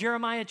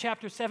 Jeremiah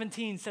chapter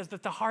 17 says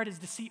that the heart is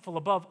deceitful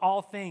above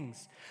all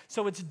things.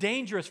 So it's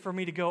dangerous for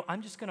me to go,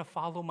 "I'm just going to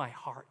follow my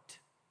heart."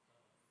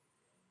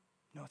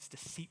 No, it's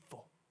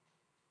deceitful.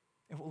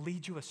 It will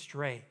lead you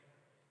astray.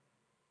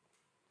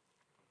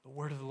 The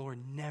word of the Lord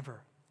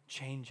never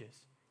changes.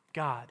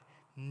 God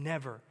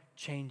never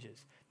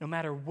changes, no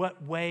matter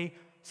what way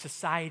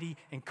society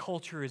and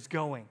culture is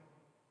going.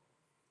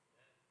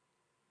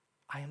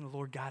 I am the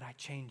Lord God, I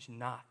change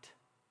not.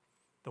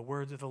 The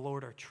words of the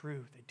Lord are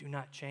true. They do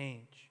not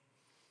change.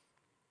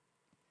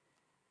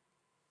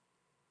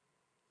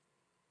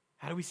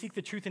 How do we seek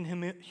the truth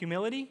in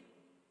humility?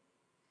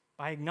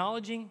 By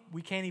acknowledging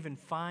we can't even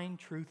find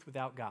truth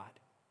without God.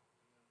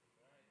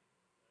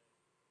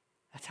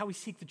 That's how we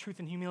seek the truth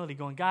in humility,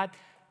 going, God,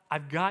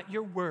 I've got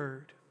your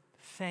word.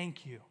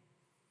 Thank you.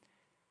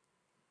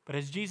 But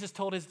as Jesus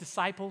told his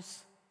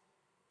disciples,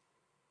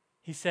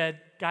 he said,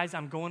 guys,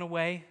 I'm going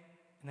away.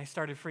 And they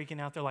started freaking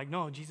out. They're like,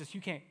 no, Jesus,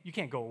 you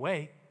can't go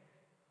away.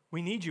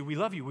 We need you. We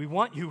love you. We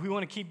want you. We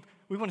want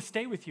to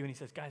stay with you. And he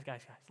says, guys,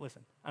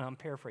 listen. And I'm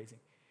paraphrasing.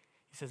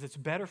 He says, it's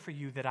better for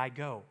you that I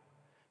go,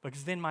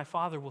 because then my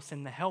Father will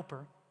send the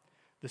helper,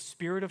 the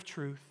Spirit of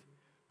truth,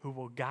 who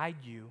will guide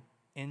you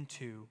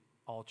into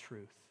all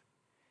truth.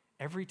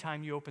 Every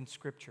time you open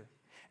Scripture,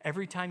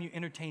 every time you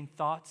entertain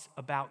thoughts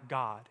about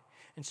God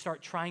and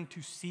start trying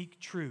to seek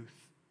truth,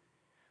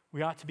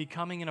 we ought to be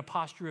coming in a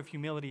posture of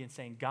humility and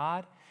saying,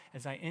 God,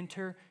 as I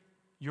enter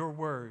your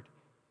word,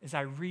 as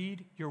I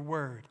read your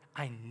word,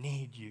 I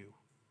need you.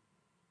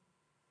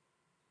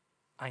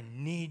 I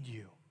need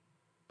you.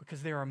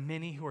 Because there are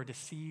many who are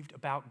deceived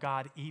about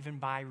God even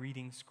by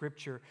reading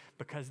Scripture,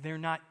 because they're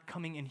not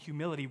coming in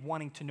humility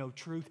wanting to know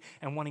truth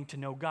and wanting to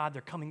know God.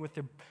 They're coming with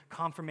their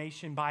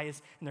confirmation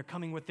bias, and they're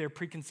coming with their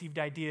preconceived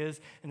ideas,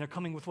 and they're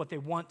coming with what they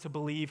want to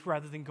believe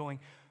rather than going,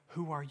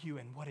 who are you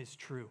and what is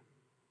true?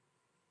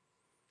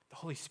 The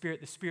Holy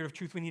Spirit, the Spirit of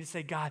truth, we need to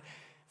say, God,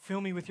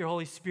 fill me with your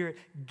Holy Spirit.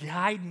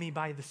 Guide me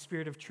by the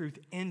Spirit of truth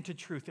into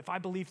truth. If I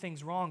believe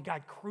things wrong,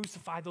 God,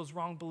 crucify those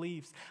wrong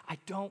beliefs. I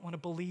don't want to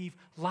believe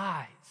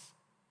lies.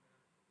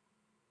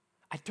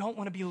 I don't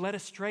want to be led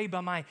astray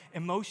by my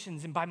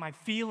emotions and by my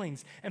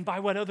feelings and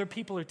by what other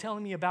people are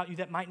telling me about you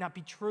that might not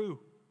be true.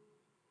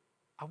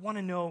 I want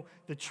to know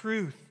the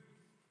truth.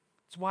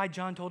 That's why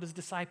John told his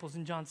disciples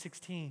in John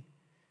 16,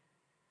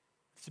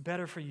 it's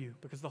better for you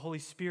because the Holy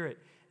Spirit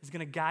is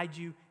going to guide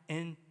you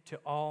into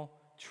all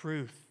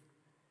truth.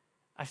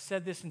 I've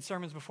said this in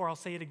sermons before. I'll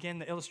say it again,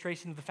 the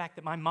illustration of the fact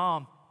that my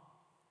mom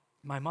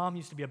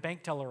used to be a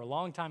bank teller a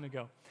long time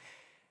ago,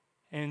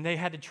 and they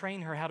had to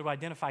train her how to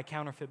identify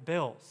counterfeit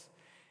bills.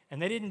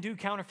 And they didn't do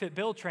counterfeit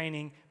bill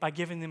training by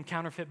giving them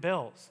counterfeit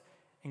bills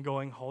and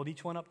going, hold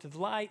each one up to the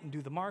light and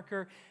do the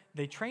marker.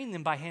 They trained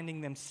them by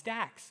handing them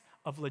stacks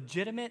of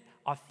legitimate,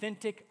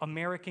 authentic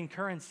American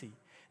currency.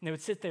 And they would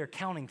sit there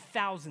counting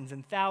thousands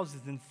and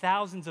thousands and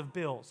thousands of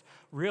bills,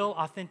 real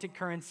authentic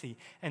currency.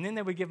 And then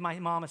they would give my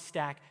mom a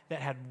stack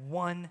that had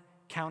one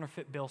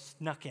counterfeit bill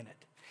snuck in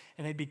it.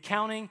 And they'd be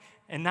counting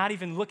and not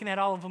even looking at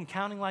all of them,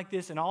 counting like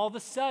this. And all of a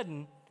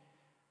sudden,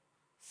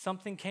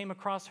 something came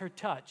across her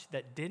touch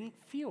that didn't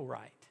feel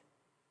right.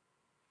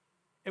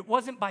 It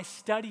wasn't by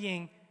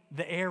studying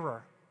the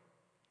error.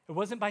 It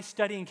wasn't by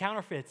studying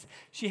counterfeits.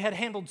 She had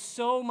handled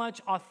so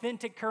much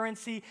authentic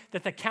currency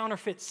that the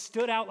counterfeit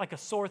stood out like a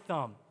sore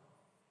thumb.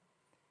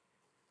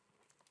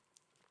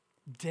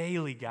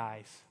 Daily,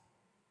 guys,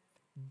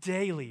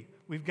 daily,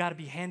 we've got to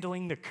be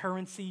handling the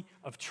currency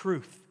of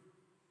truth.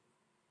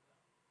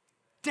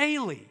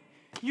 Daily.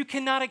 You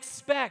cannot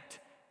expect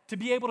to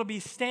be able to be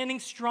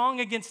standing strong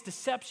against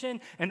deception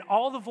and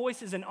all the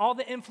voices and all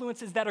the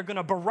influences that are going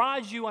to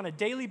barrage you on a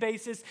daily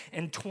basis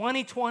in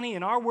 2020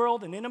 in our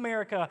world and in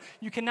America.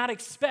 You cannot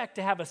expect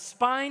to have a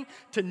spine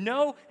to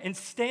know and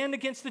stand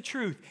against the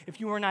truth if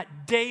you are not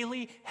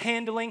daily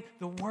handling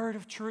the word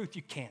of truth.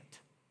 You can't.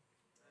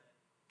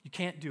 You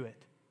can't do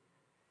it.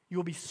 You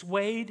will be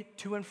swayed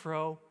to and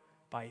fro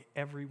by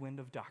every wind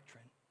of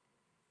doctrine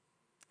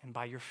and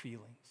by your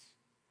feelings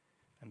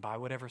and by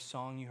whatever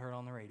song you heard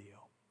on the radio.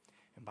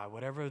 And by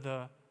whatever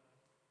the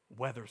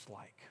weather's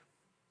like,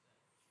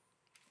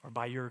 or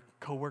by your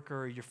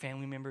coworker or your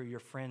family member or your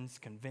friend's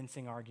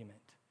convincing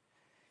argument.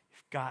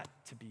 You've got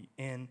to be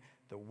in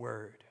the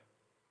Word.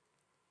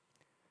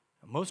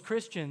 Most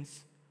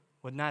Christians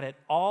would not at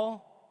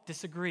all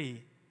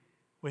disagree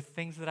with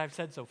things that I've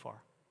said so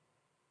far.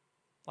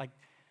 Like,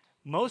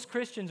 most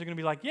Christians are going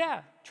to be like,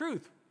 yeah,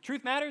 truth.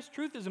 Truth matters.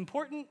 Truth is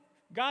important.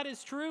 God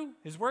is true.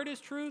 His Word is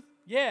truth.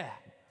 Yeah.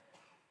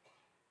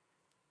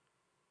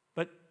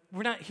 But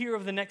we're not here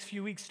over the next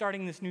few weeks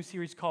starting this new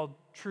series called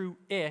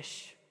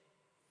Trueish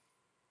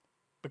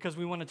because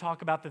we want to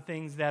talk about the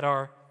things that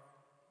are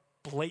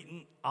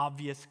blatant,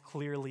 obvious,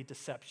 clearly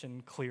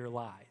deception, clear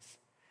lies.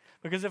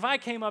 Because if I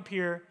came up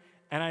here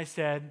and I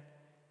said,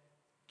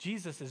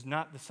 Jesus is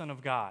not the Son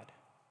of God,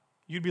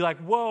 you'd be like,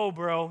 whoa,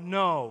 bro,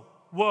 no,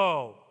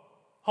 whoa,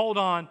 hold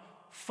on,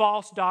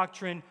 false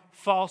doctrine,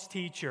 false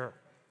teacher.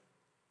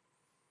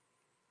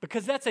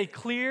 Because that's a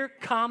clear,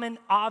 common,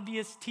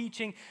 obvious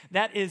teaching.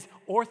 That is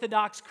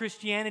Orthodox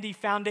Christianity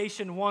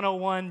Foundation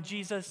 101.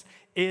 Jesus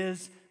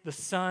is the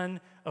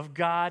Son of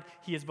God.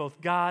 He is both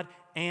God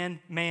and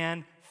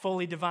man,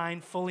 fully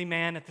divine, fully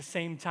man at the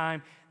same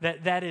time.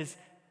 That is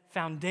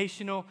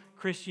foundational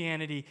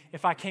Christianity.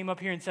 If I came up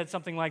here and said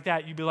something like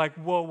that, you'd be like,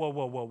 whoa, whoa,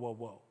 whoa, whoa, whoa,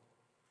 whoa.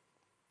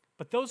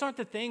 But those aren't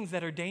the things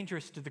that are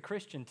dangerous to the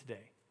Christian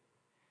today.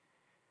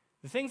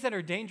 The things that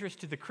are dangerous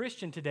to the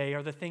Christian today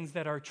are the things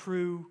that are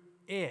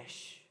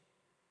true-ish.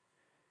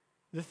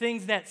 The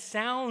things that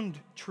sound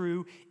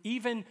true,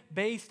 even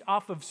based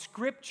off of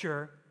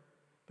Scripture,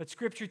 but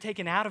Scripture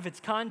taken out of its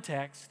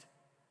context.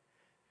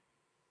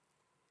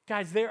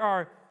 Guys, there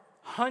are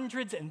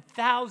hundreds and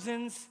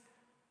thousands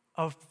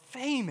of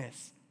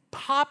famous,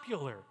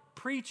 popular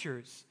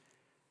preachers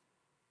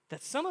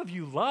that some of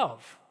you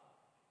love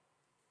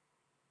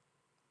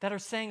that are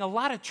saying a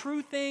lot of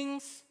true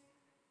things,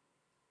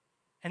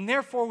 and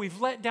therefore we've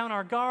let down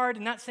our guard.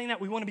 And not saying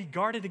that we want to be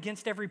guarded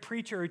against every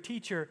preacher or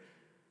teacher,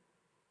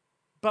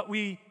 but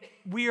we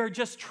are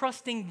just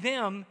trusting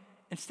them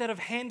instead of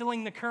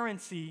handling the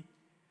currency,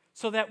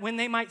 so that when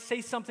they might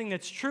say something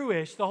that's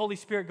true-ish, the Holy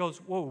Spirit goes,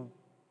 whoa,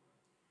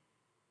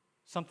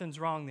 something's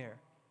wrong there.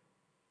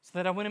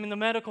 So that when I'm in the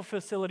medical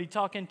facility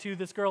talking to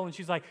this girl and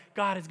she's like,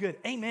 God is good.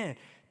 Amen.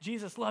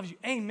 Jesus loves you.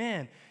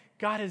 Amen.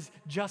 God is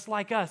just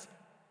like us.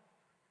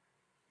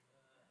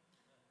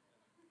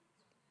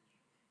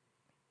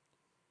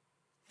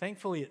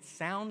 Thankfully, it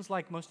sounds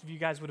like most of you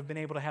guys would have been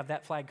able to have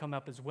that flag come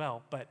up as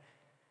well, but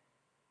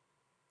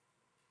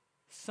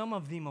some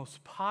of the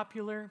most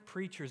popular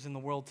preachers in the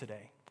world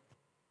today,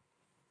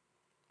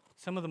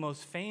 some of the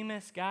most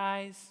famous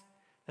guys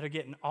that are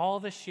getting all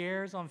the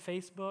shares on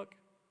Facebook,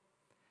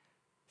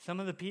 some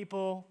of the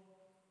people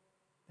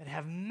that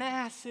have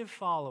massive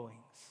followings,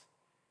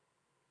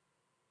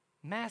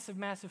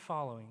 massive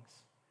followings,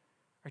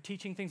 are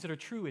teaching things that are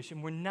true-ish,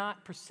 and we're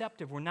not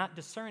perceptive, we're not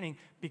discerning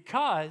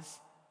because,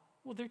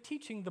 well, they're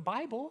teaching the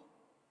Bible,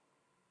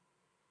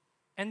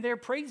 and they're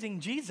praising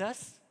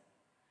Jesus,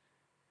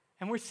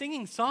 and we're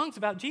singing songs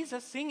about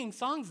Jesus, singing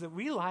songs that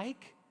we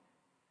like.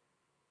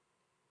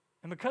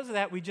 And because of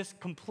that, we just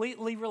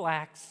completely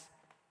relax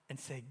and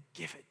say,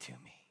 give it to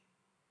me.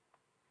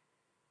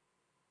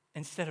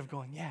 Instead of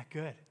going, yeah,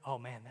 good. Oh,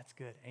 man, that's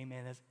good.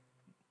 Amen.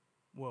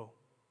 Whoa.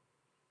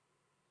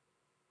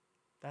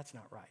 That's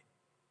not right.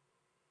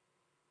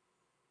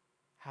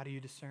 How do you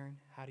discern?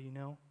 How do you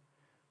know?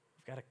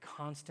 We've got to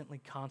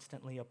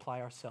constantly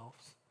apply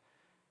ourselves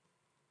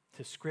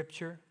to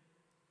Scripture,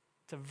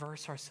 to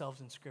verse ourselves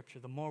in Scripture.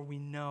 The more we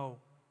know,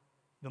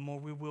 the more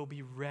we will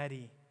be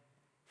ready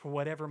for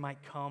whatever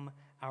might come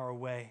our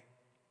way.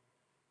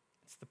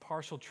 It's the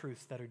partial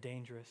truths that are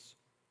dangerous.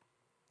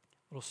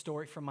 Little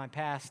story from my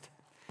past.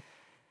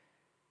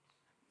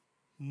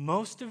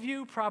 Most of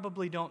you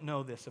probably don't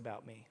know this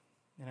about me,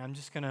 and I'm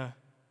just going to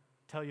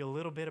tell you a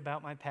little bit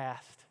about my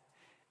past,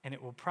 and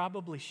it will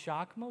probably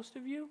shock most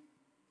of you,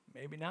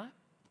 maybe not.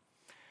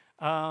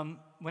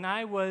 When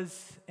I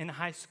was in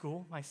high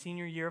school, my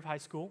senior year of high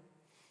school,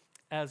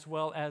 as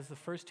well as the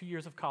first 2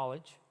 years of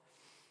college,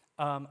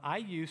 I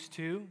used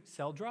to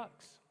sell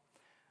drugs.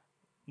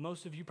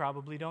 Most of you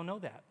probably don't know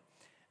that.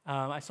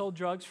 I sold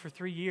drugs for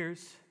 3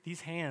 years.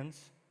 These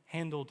hands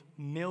handled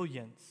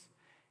millions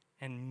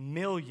and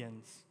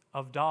millions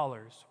of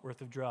dollars worth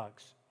of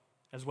drugs,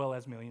 as well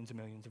as millions and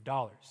millions of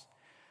dollars.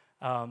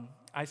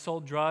 I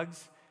sold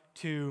drugs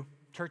to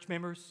church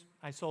members.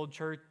 Sold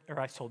drugs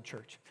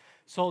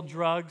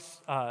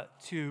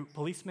to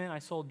policemen. I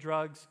sold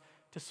drugs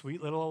to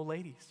sweet little old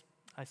ladies.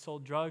 I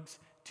sold drugs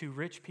to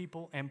rich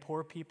people and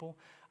poor people.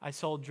 I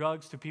sold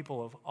drugs to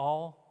people of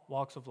all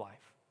walks of life.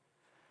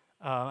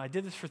 I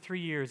did this for 3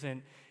 years,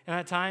 and at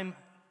that time,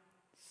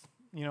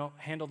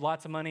 handled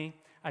lots of money.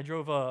 I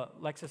drove a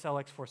Lexus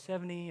LX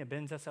 470, a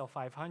Benz SL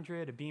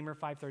 500, a Beamer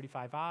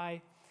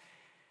 535i.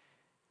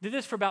 Did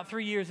this for about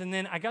 3 years, and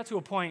then I got to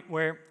a point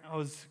where I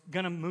was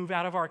going to move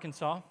out of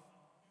Arkansas,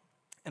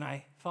 and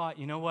I thought,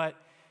 you know what?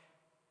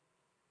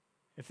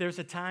 If there's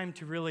a time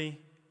to really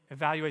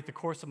evaluate the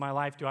course of my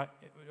life, do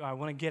I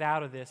want to get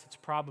out of this? It's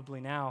probably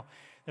now.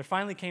 There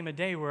finally came a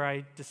day where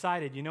I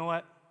decided, you know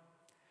what?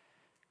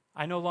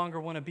 I no longer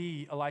want to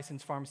be a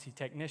licensed pharmacy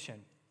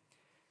technician.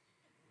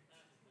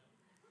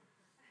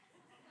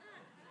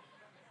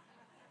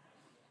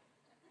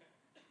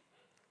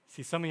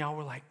 See, some of y'all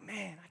were like,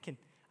 man,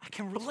 I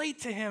can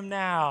relate to him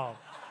now.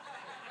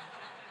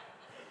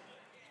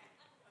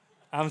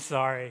 I'm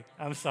sorry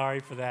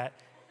for that.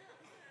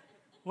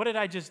 What did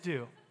I just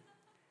do?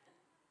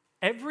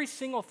 Every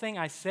single thing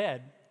I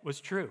said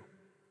was true.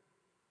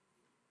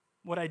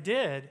 What I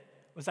did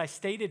was I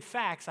stated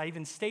facts. I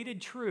even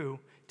stated true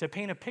to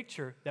paint a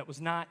picture that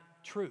was not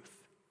truth.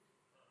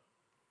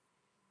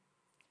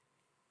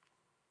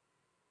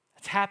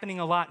 It's happening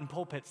a lot in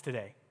pulpits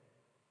today,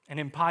 and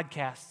in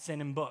podcasts,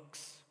 and in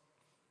books,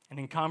 and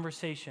in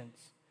conversations.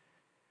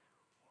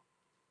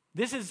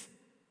 This is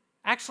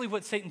actually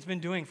what Satan's been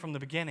doing from the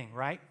beginning,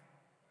 right?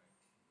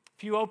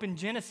 If you open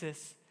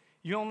Genesis,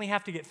 you only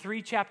have to get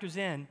 3 chapters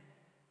in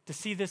to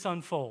see this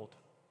unfold.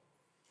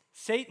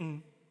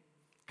 Satan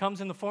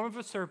comes in the form of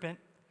a serpent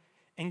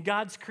in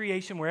God's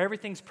creation where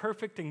everything's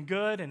perfect and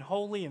good and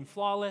holy and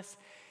flawless.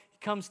 He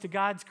comes to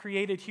God's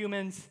created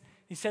humans.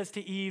 He says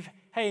to Eve,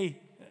 hey,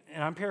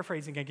 and I'm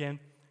paraphrasing again,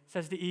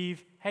 says to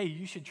Eve, hey,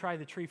 you should try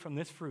the tree from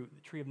this fruit,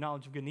 the tree of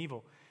knowledge of good and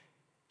evil.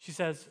 She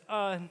says,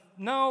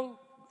 no,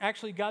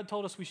 actually, God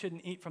told us we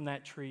shouldn't eat from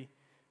that tree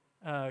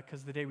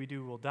because the day we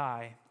do, we'll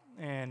die.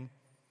 And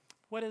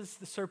what does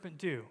the serpent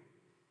do?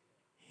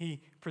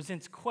 He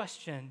presents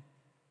question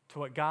to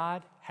what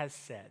God has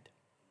said.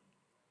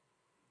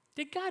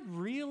 Did God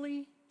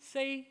really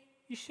say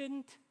you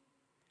shouldn't?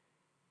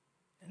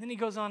 And then he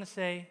goes on to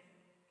say,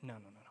 no.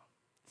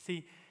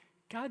 See,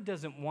 God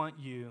doesn't want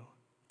you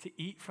to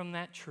eat from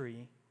that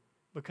tree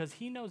because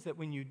he knows that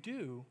when you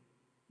do,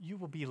 you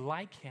will be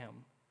like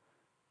him,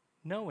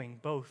 knowing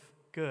both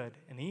good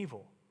and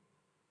evil.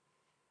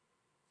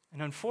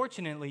 And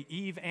unfortunately,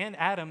 Eve and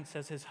Adam,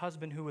 says his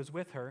husband who was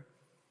with her,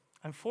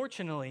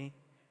 unfortunately,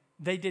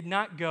 they did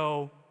not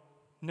go,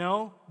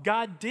 no,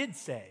 God did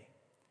say.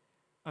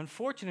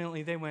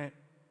 Unfortunately, they went,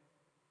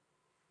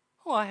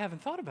 oh, I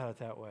haven't thought about it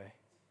that way.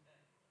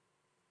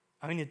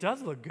 I mean, it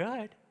does look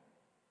good.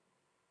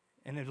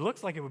 And it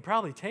looks like it would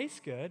probably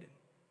taste good.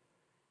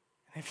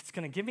 And if it's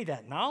going to give me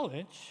that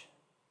knowledge,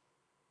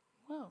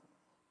 well,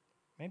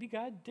 maybe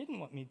God didn't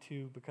want me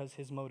to because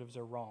his motives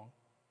are wrong.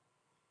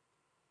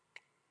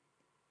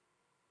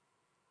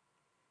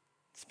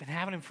 It's been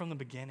happening from the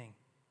beginning.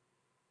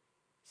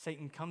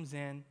 Satan comes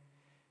in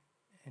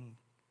and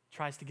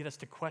tries to get us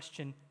to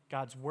question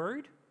God's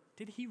word.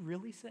 Did he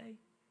really say?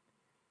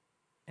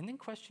 And then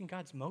question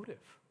God's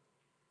motive.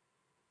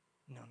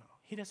 No.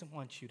 He doesn't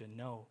want you to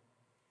know.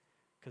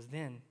 Because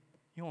then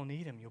you won't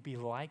need him. You'll be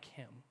like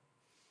him.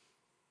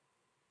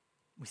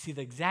 We see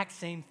the exact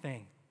same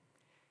thing.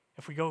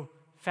 If we go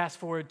fast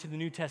forward to the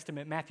New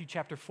Testament, Matthew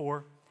chapter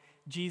 4,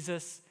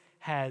 Jesus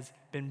has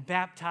been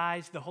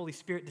baptized. The Holy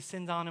Spirit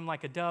descends on him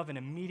like a dove, and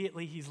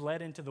immediately he's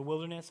led into the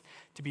wilderness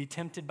to be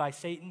tempted by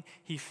Satan.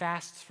 He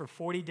fasts for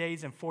 40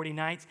 days and 40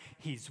 nights.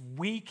 He's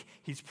weak.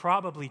 He's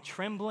probably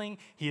trembling.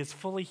 He is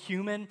fully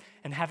human,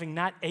 and having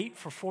not ate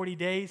for 40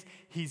 days,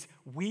 he's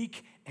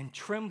weak and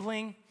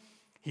trembling.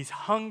 He's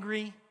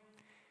hungry.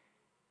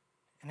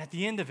 And at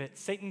the end of it,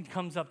 Satan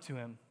comes up to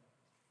him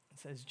and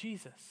says,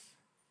 Jesus,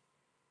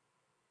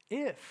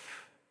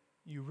 if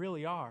you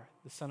really are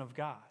the Son of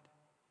God,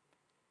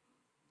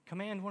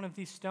 command one of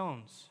these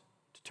stones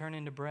to turn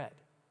into bread.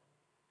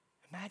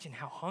 Imagine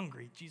how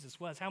hungry Jesus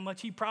was, how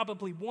much he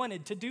probably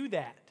wanted to do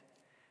that.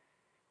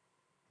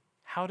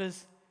 How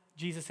does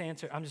Jesus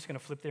answer? I'm just going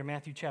to flip there,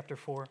 Matthew chapter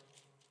 4.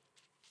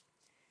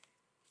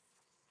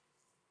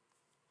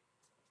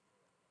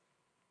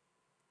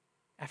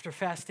 After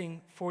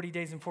fasting 40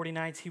 days and 40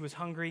 nights, he was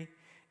hungry,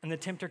 and the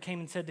tempter came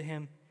and said to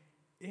him,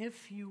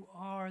 if you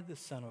are the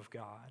Son of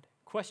God,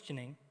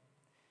 questioning,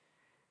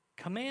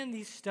 command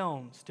these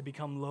stones to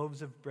become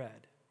loaves of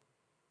bread.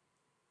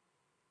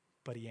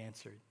 But he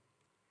answered.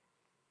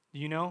 Do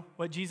you know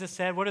what Jesus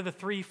said? What are the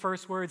three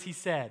first words he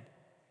said?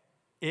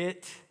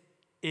 It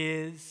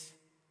is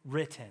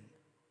written.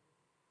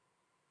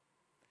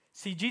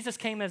 See, Jesus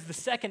came as the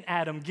second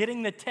Adam,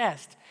 getting the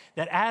test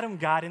that Adam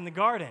got in the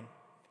garden,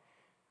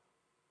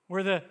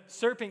 where the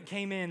serpent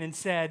came in and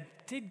said,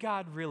 did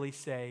God really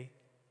say?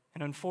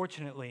 And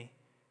unfortunately,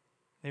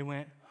 they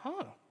went,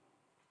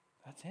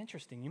 that's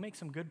interesting. You make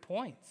some good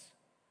points.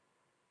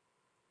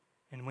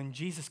 And when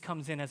Jesus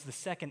comes in as the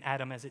second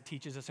Adam, as it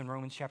teaches us in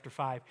Romans chapter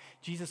 5,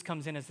 Jesus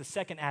comes in as the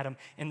second Adam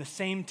in the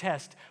same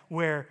test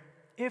where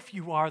if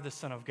you are the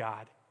Son of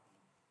God,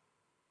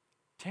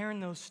 turn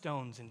those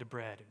stones into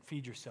bread and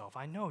feed yourself.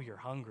 I know you're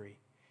hungry.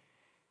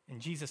 And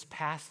Jesus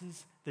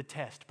passes the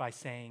test by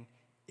saying,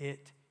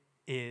 it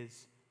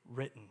is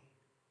written,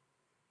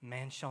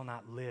 man shall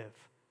not live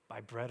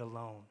by bread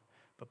alone,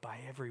 but by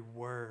every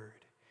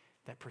word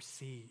that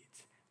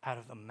proceeds out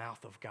of the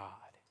mouth of God.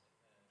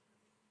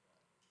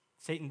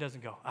 Satan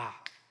doesn't go,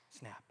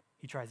 snap.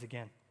 He tries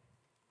again.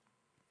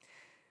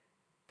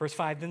 Verse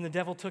 5, then the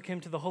devil took him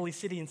to the holy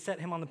city and set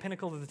him on the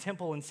pinnacle of the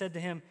temple and said to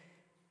him,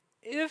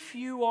 if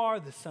you are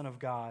the Son of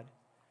God,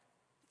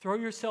 throw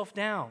yourself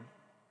down,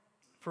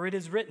 for it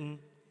is written,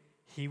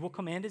 he will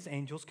command his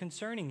angels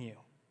concerning you.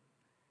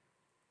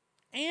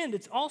 And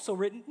it's also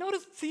written,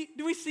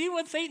 do we see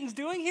what Satan's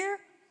doing here?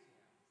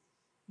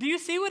 Do you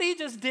see what he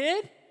just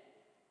did?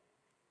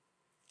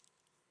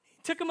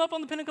 He took him up on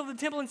the pinnacle of the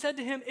temple and said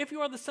to him, if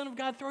you are the Son of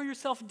God, throw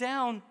yourself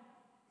down,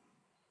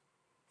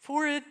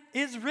 for it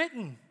is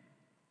written.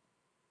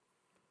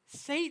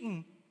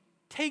 Satan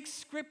takes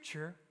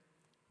Scripture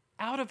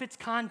out of its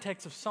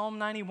context of Psalm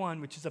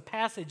 91, which is a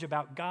passage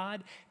about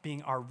God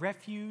being our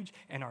refuge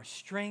and our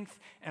strength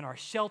and our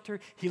shelter.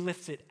 He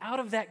lifts it out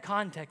of that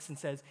context and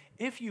says,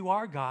 if you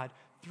are God,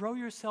 throw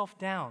yourself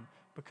down,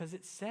 because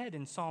it said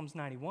in Psalms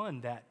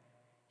 91 that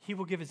he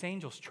will give his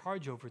angels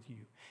charge over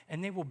you,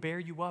 and they will bear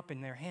you up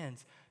in their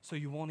hands so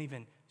you won't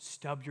even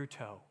stub your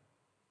toe.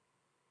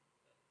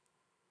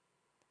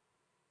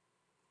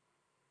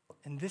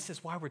 And this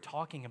is why we're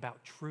talking about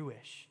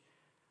Trueish,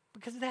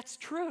 because that's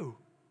true.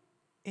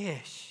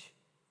 Ish.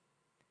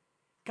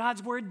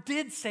 God's word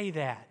did say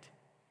that.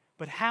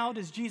 But how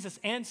does Jesus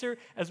answer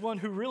as one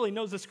who really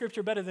knows the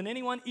Scripture better than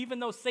anyone, even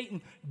though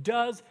Satan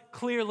does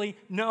clearly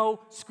know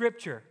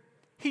Scripture?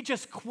 He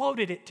just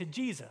quoted it to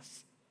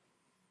Jesus.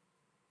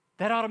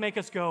 That ought to make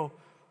us go,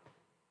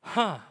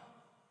 huh?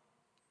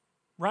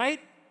 Right?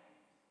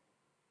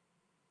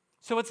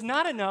 So it's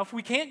not enough.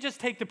 We can't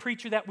just take the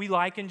preacher that we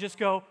like and just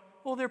go,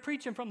 well, they're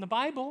preaching from the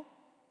Bible,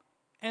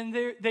 and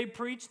they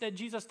preach that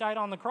Jesus died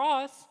on the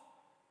cross.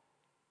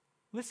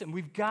 Listen,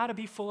 we've got to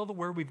be full of the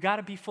Word. We've got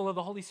to be full of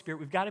the Holy Spirit.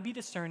 We've got to be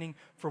discerning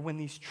for when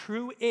these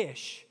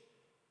true-ish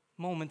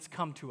moments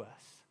come to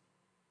us.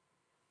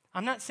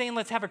 I'm not saying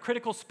let's have a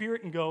critical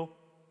spirit and go,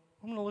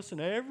 I'm going to listen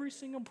to every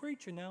single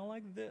preacher now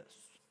like this.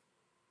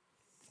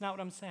 It's not what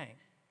I'm saying.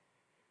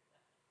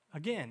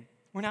 Again,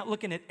 we're not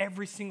looking at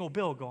every single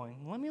bill going,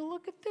 let me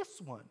look at this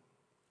one,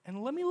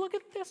 and let me look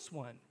at this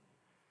one.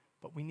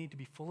 But we need to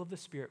be full of the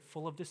Spirit,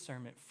 full of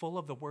discernment, full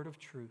of the word of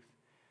truth.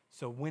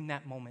 So when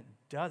that moment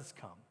does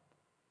come,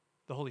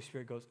 the Holy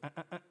Spirit goes,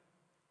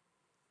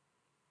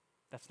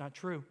 that's not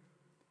true.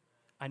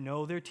 I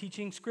know they're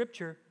teaching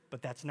Scripture,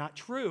 but that's not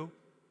true.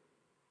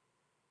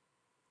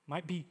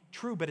 Might be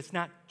true, but it's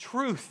not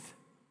truth.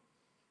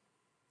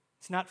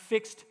 It's not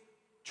fixed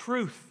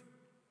truth.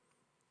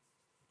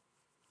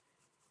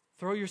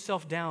 Throw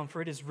yourself down,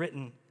 for it is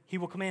written, He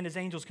will command His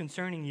angels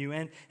concerning you.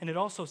 And it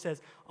also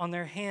says, on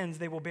their hands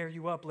they will bear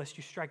you up, lest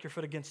you strike your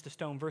foot against a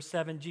stone. Verse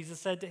 7, Jesus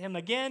said to him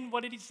again,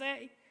 what did He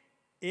say?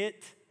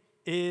 It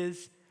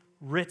is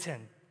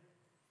written,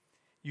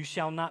 you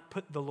shall not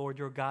put the Lord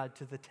your God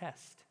to the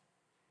test.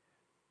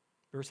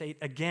 Verse 8,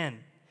 again,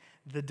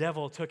 the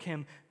devil took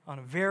him on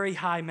a very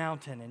high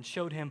mountain and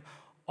showed him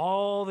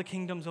all the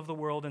kingdoms of the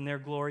world and their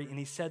glory. And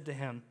He said to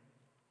him,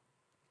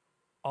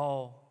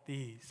 all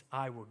these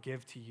I will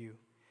give to you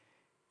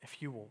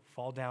if you will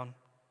fall down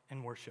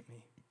and worship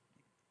me.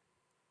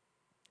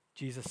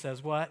 Jesus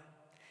says what?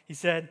 He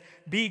said,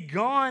 be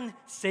gone,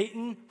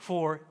 Satan,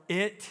 for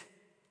it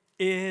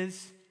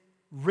is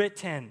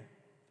written.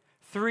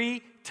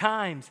 3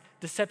 times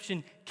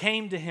deception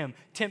came to him.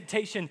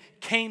 Temptation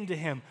came to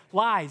him.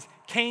 Lies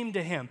came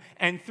to him.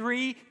 And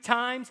 3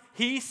 times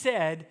he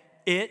said,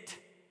 it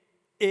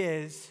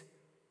is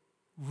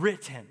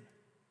written.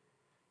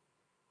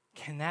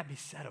 Can that be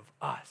said of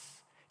us?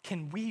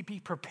 Can we be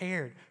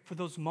prepared for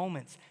those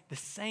moments the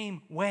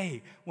same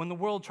way when the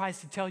world tries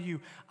to tell you,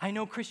 I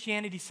know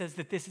Christianity says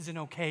that this isn't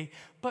okay,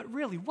 but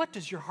really, what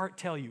does your heart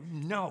tell you?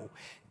 No,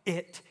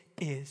 it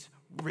is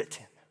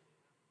written.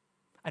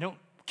 I don't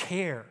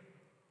care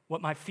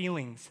what my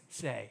feelings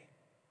say.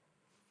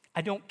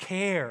 I don't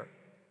care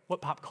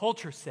what pop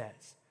culture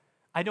says.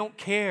 I don't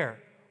care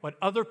what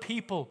other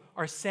people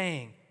are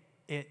saying.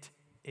 It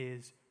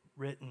is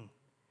written.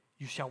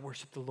 You shall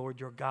worship the Lord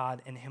your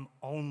God, and Him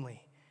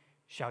only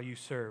shall you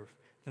serve.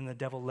 Then the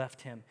devil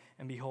left him,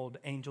 and behold,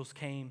 angels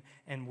came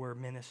and were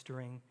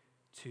ministering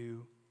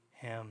to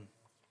him.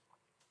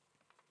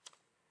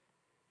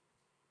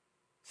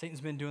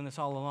 Satan's been doing this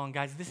all along.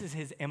 Guys, this is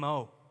his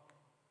MO.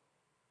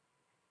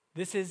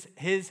 This is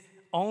his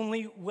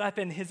only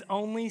weapon, his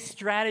only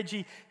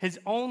strategy, his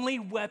only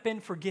weapon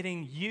for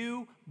getting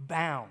you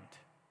bound.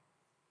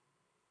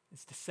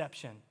 It's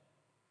deception.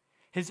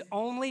 His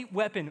only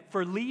weapon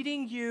for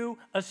leading you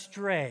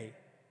astray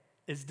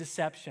is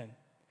deception.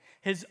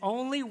 His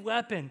only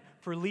weapon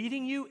for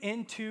leading you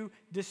into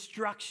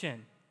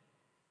destruction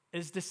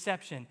is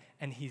deception.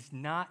 And he's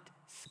not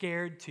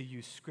scared to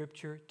use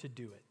Scripture to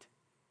do it.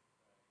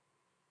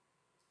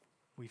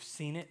 We've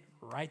seen it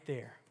right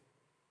there.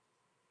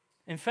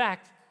 In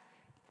fact,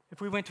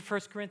 if we went to 2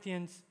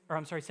 Corinthians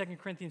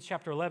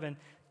chapter 11,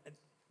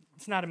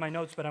 it's not in my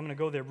notes, but I'm going to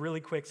go there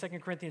really quick. 2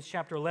 Corinthians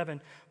chapter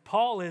 11,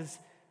 Paul is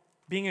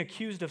being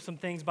accused of some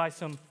things by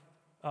some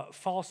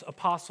false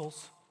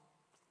apostles.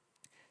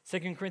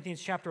 2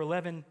 Corinthians chapter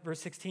 11, verse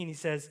 16, he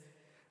says,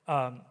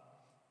 I'm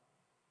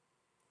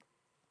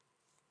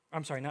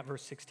sorry, not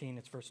verse 16,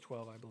 it's verse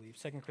 12, I believe.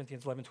 2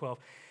 Corinthians 11, 12.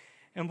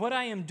 And what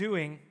I am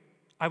doing,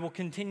 I will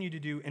continue to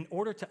do in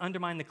order to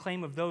undermine the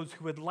claim of those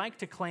who would like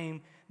to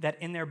claim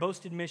that in their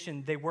boasted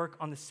mission they work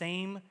on the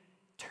same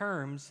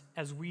terms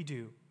as we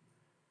do.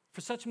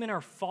 For such men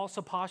are false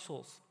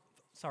apostles,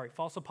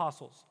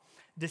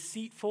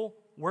 deceitful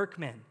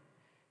workmen,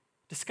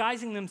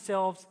 disguising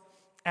themselves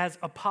as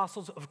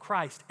apostles of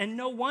Christ. And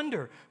no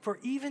wonder, for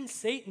even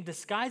Satan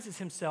disguises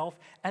himself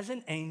as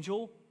an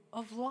angel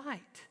of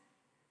light.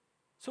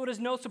 So it is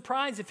no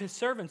surprise if his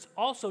servants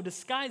also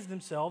disguise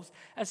themselves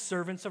as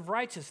servants of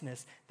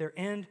righteousness. Their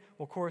end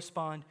will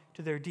correspond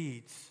to their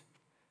deeds.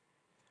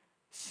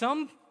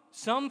 Some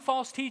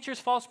false teachers,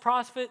 false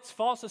prophets,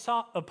 false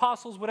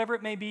apostles, whatever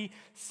it may be,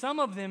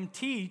 some of them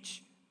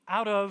teach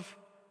out of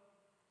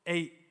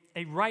a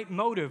right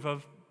motive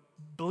of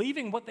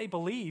believing what they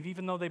believe,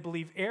 even though they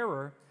believe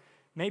error.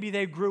 Maybe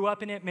they grew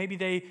up in it.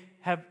 Maybe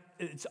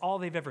it's all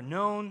they've ever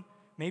known.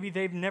 Maybe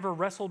they've never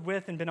wrestled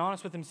with and been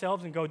honest with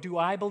themselves and go, do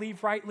I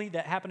believe rightly?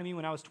 That happened to me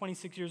when I was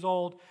 26 years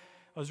old.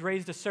 I was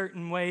raised a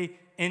certain way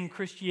in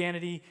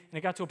Christianity, and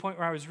it got to a point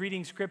where I was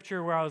reading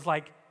Scripture where I was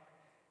like,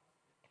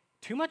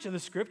 too much of the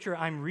Scripture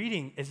I'm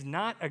reading is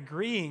not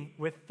agreeing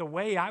with the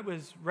way I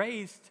was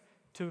raised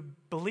to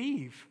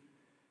believe.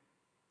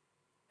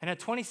 And at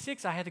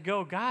 26, I had to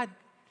go, God,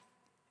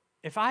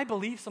 if I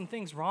believe some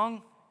things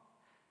wrong,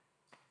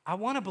 I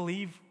want to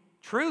believe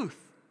truth.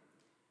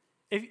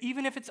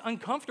 Even if it's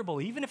uncomfortable,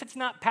 even if it's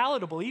not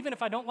palatable, even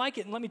if I don't like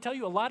it. And let me tell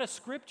you, a lot of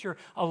scripture,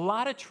 a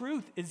lot of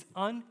truth is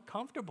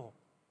uncomfortable.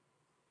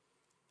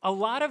 A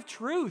lot of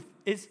truth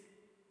is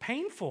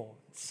painful.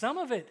 Some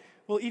of it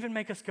will even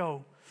make us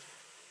go,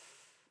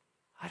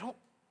 I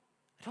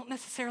don't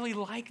necessarily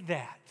like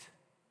that.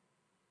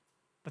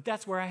 But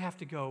that's where I have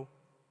to go,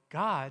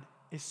 God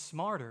is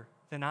smarter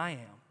than I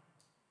am.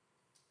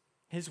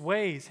 His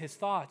ways, his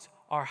thoughts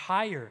are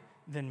higher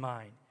than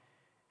mine.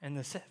 And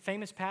the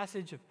famous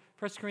passage of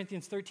 1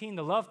 Corinthians 13,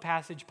 the love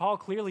passage, Paul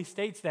clearly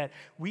states that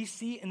we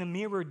see in the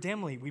mirror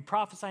dimly. We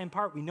prophesy in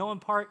part, we know in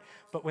part,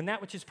 but when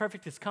that which is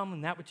perfect has come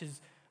and that which is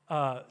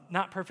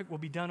not perfect will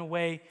be done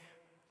away.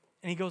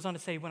 And he goes on to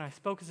say, when I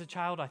spoke as a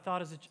child,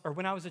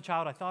 when I was a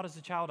child, I thought as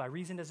a child, I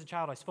reasoned as a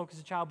child, I spoke as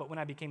a child, but when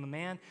I became a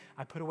man,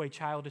 I put away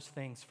childish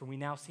things, for we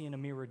now see in a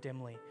mirror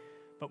dimly,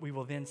 but we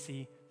will then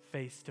see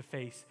face to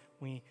face.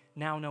 We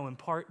now know in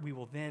part, we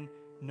will then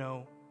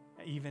know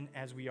even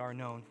as we are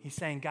known. He's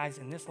saying, guys,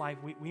 in this life,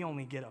 we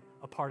only get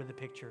a part of the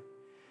picture.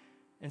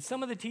 And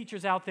some of the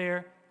teachers out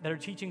there that are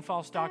teaching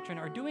false doctrine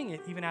are doing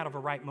it even out of a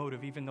right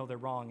motive, even though they're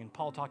wrong, and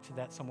Paul talks to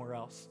that somewhere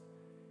else.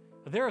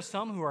 But there are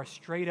some who are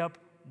straight up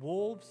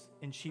wolves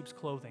in sheep's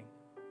clothing,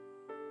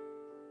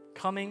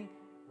 coming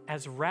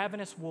as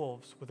ravenous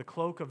wolves with a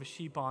cloak of a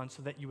sheep on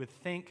so that you would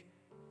think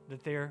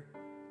that they're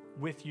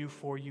with you,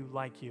 for you,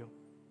 like you.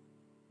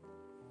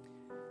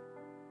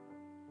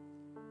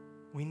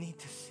 We need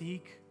to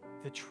seek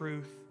the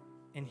truth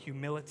in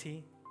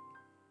humility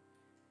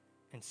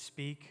and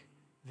speak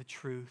the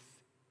truth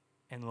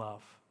in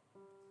love.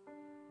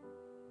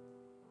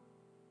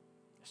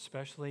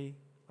 Especially,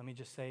 let me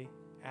just say,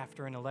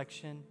 after an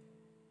election,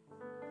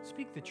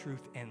 speak the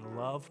truth in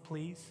love,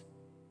 please.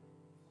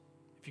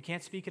 If you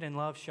can't speak it in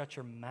love, shut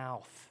your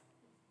mouth.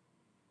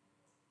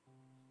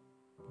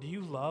 Do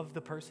you love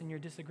the person you're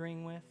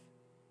disagreeing with?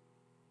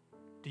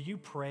 Do you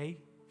pray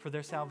for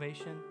their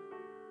salvation?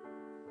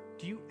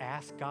 Do you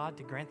ask God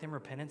to grant them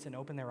repentance and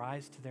open their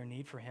eyes to their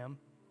need for Him?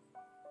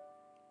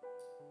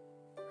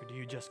 Or do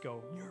you just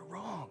go, you're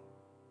wrong?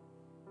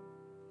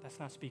 That's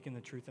not speaking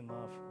the truth in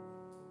love.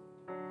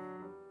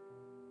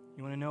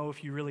 You want to know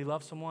if you really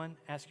love someone?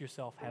 Ask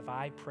yourself, have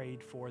I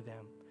prayed for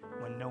them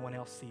when no one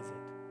else sees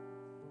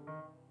it?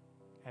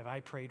 Have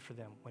I prayed for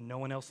them when no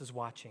one else is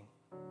watching?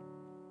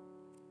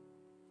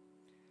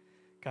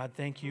 God,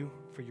 thank you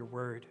for your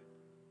word.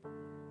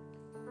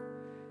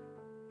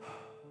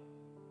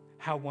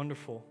 How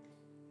wonderful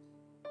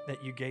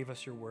that you gave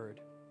us your word.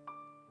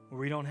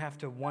 We don't have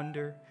to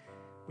wonder.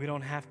 We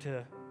don't have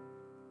to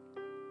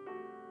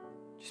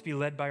just be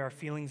led by our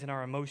feelings and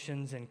our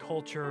emotions and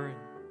culture.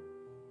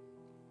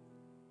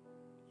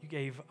 You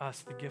gave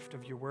us the gift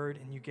of your word,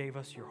 and you gave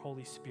us your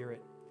Holy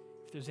Spirit.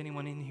 If there's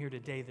anyone in here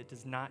today that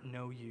does not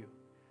know you,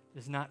 that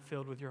is not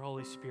filled with your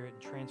Holy Spirit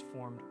and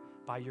transformed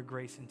by your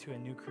grace into a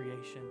new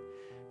creation,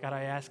 God,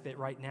 I ask that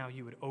right now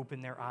you would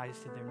open their eyes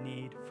to their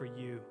need for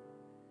you.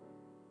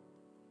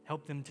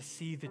 Help them to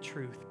see the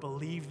truth,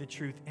 believe the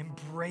truth,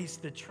 embrace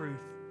the truth.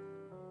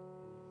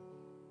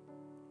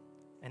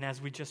 And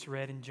as we just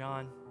read in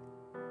John,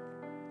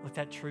 let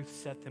that truth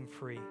set them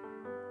free.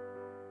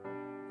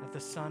 That the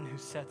Son who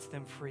sets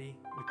them free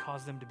would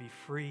cause them to be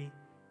free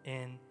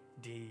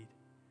indeed.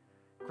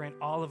 Grant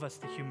all of us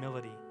the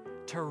humility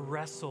to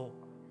wrestle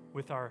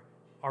with our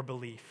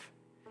belief,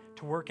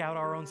 to work out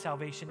our own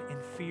salvation in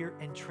fear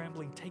and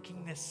trembling,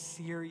 taking this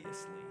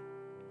seriously,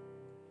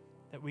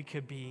 that we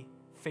could be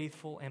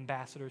faithful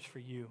ambassadors for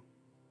you,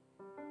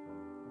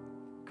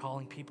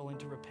 calling people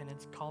into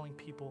repentance, calling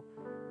people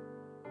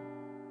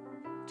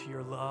to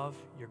your love,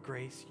 your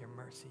grace, your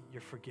mercy,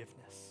 your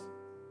forgiveness.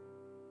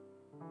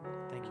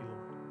 Thank you,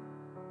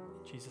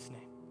 Lord. In Jesus'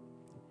 name.